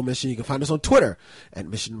the Micheaux Mission. You can find us on Twitter at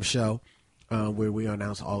Mission Micheaux. Where we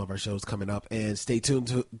announce all of our shows coming up, and stay tuned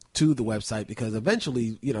to the website, because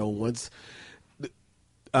eventually, once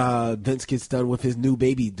Vince gets done with his new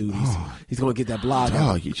baby duties, he's going to get that blog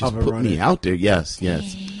Oh, you just put me out there. Yes.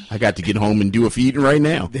 I got to get home and do a feeding right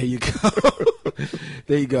now. There you go.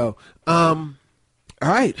 There you go. All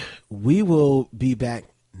right, we will be back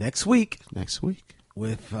next week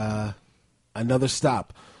with another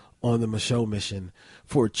stop on the Micheaux Mission.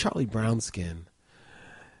 For Charlie Brownskin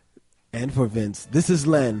and for Vince, this is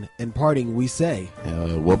Len. In parting, we say,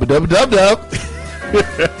 wubba dub dub dub.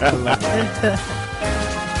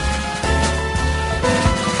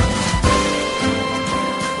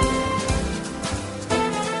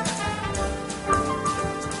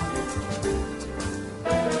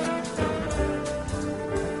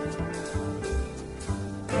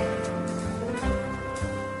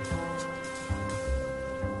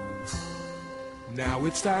 Now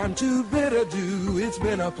it's time to bid adieu. It's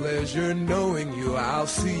been a pleasure knowing you. I'll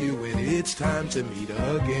see you when it's time to meet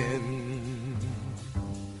again.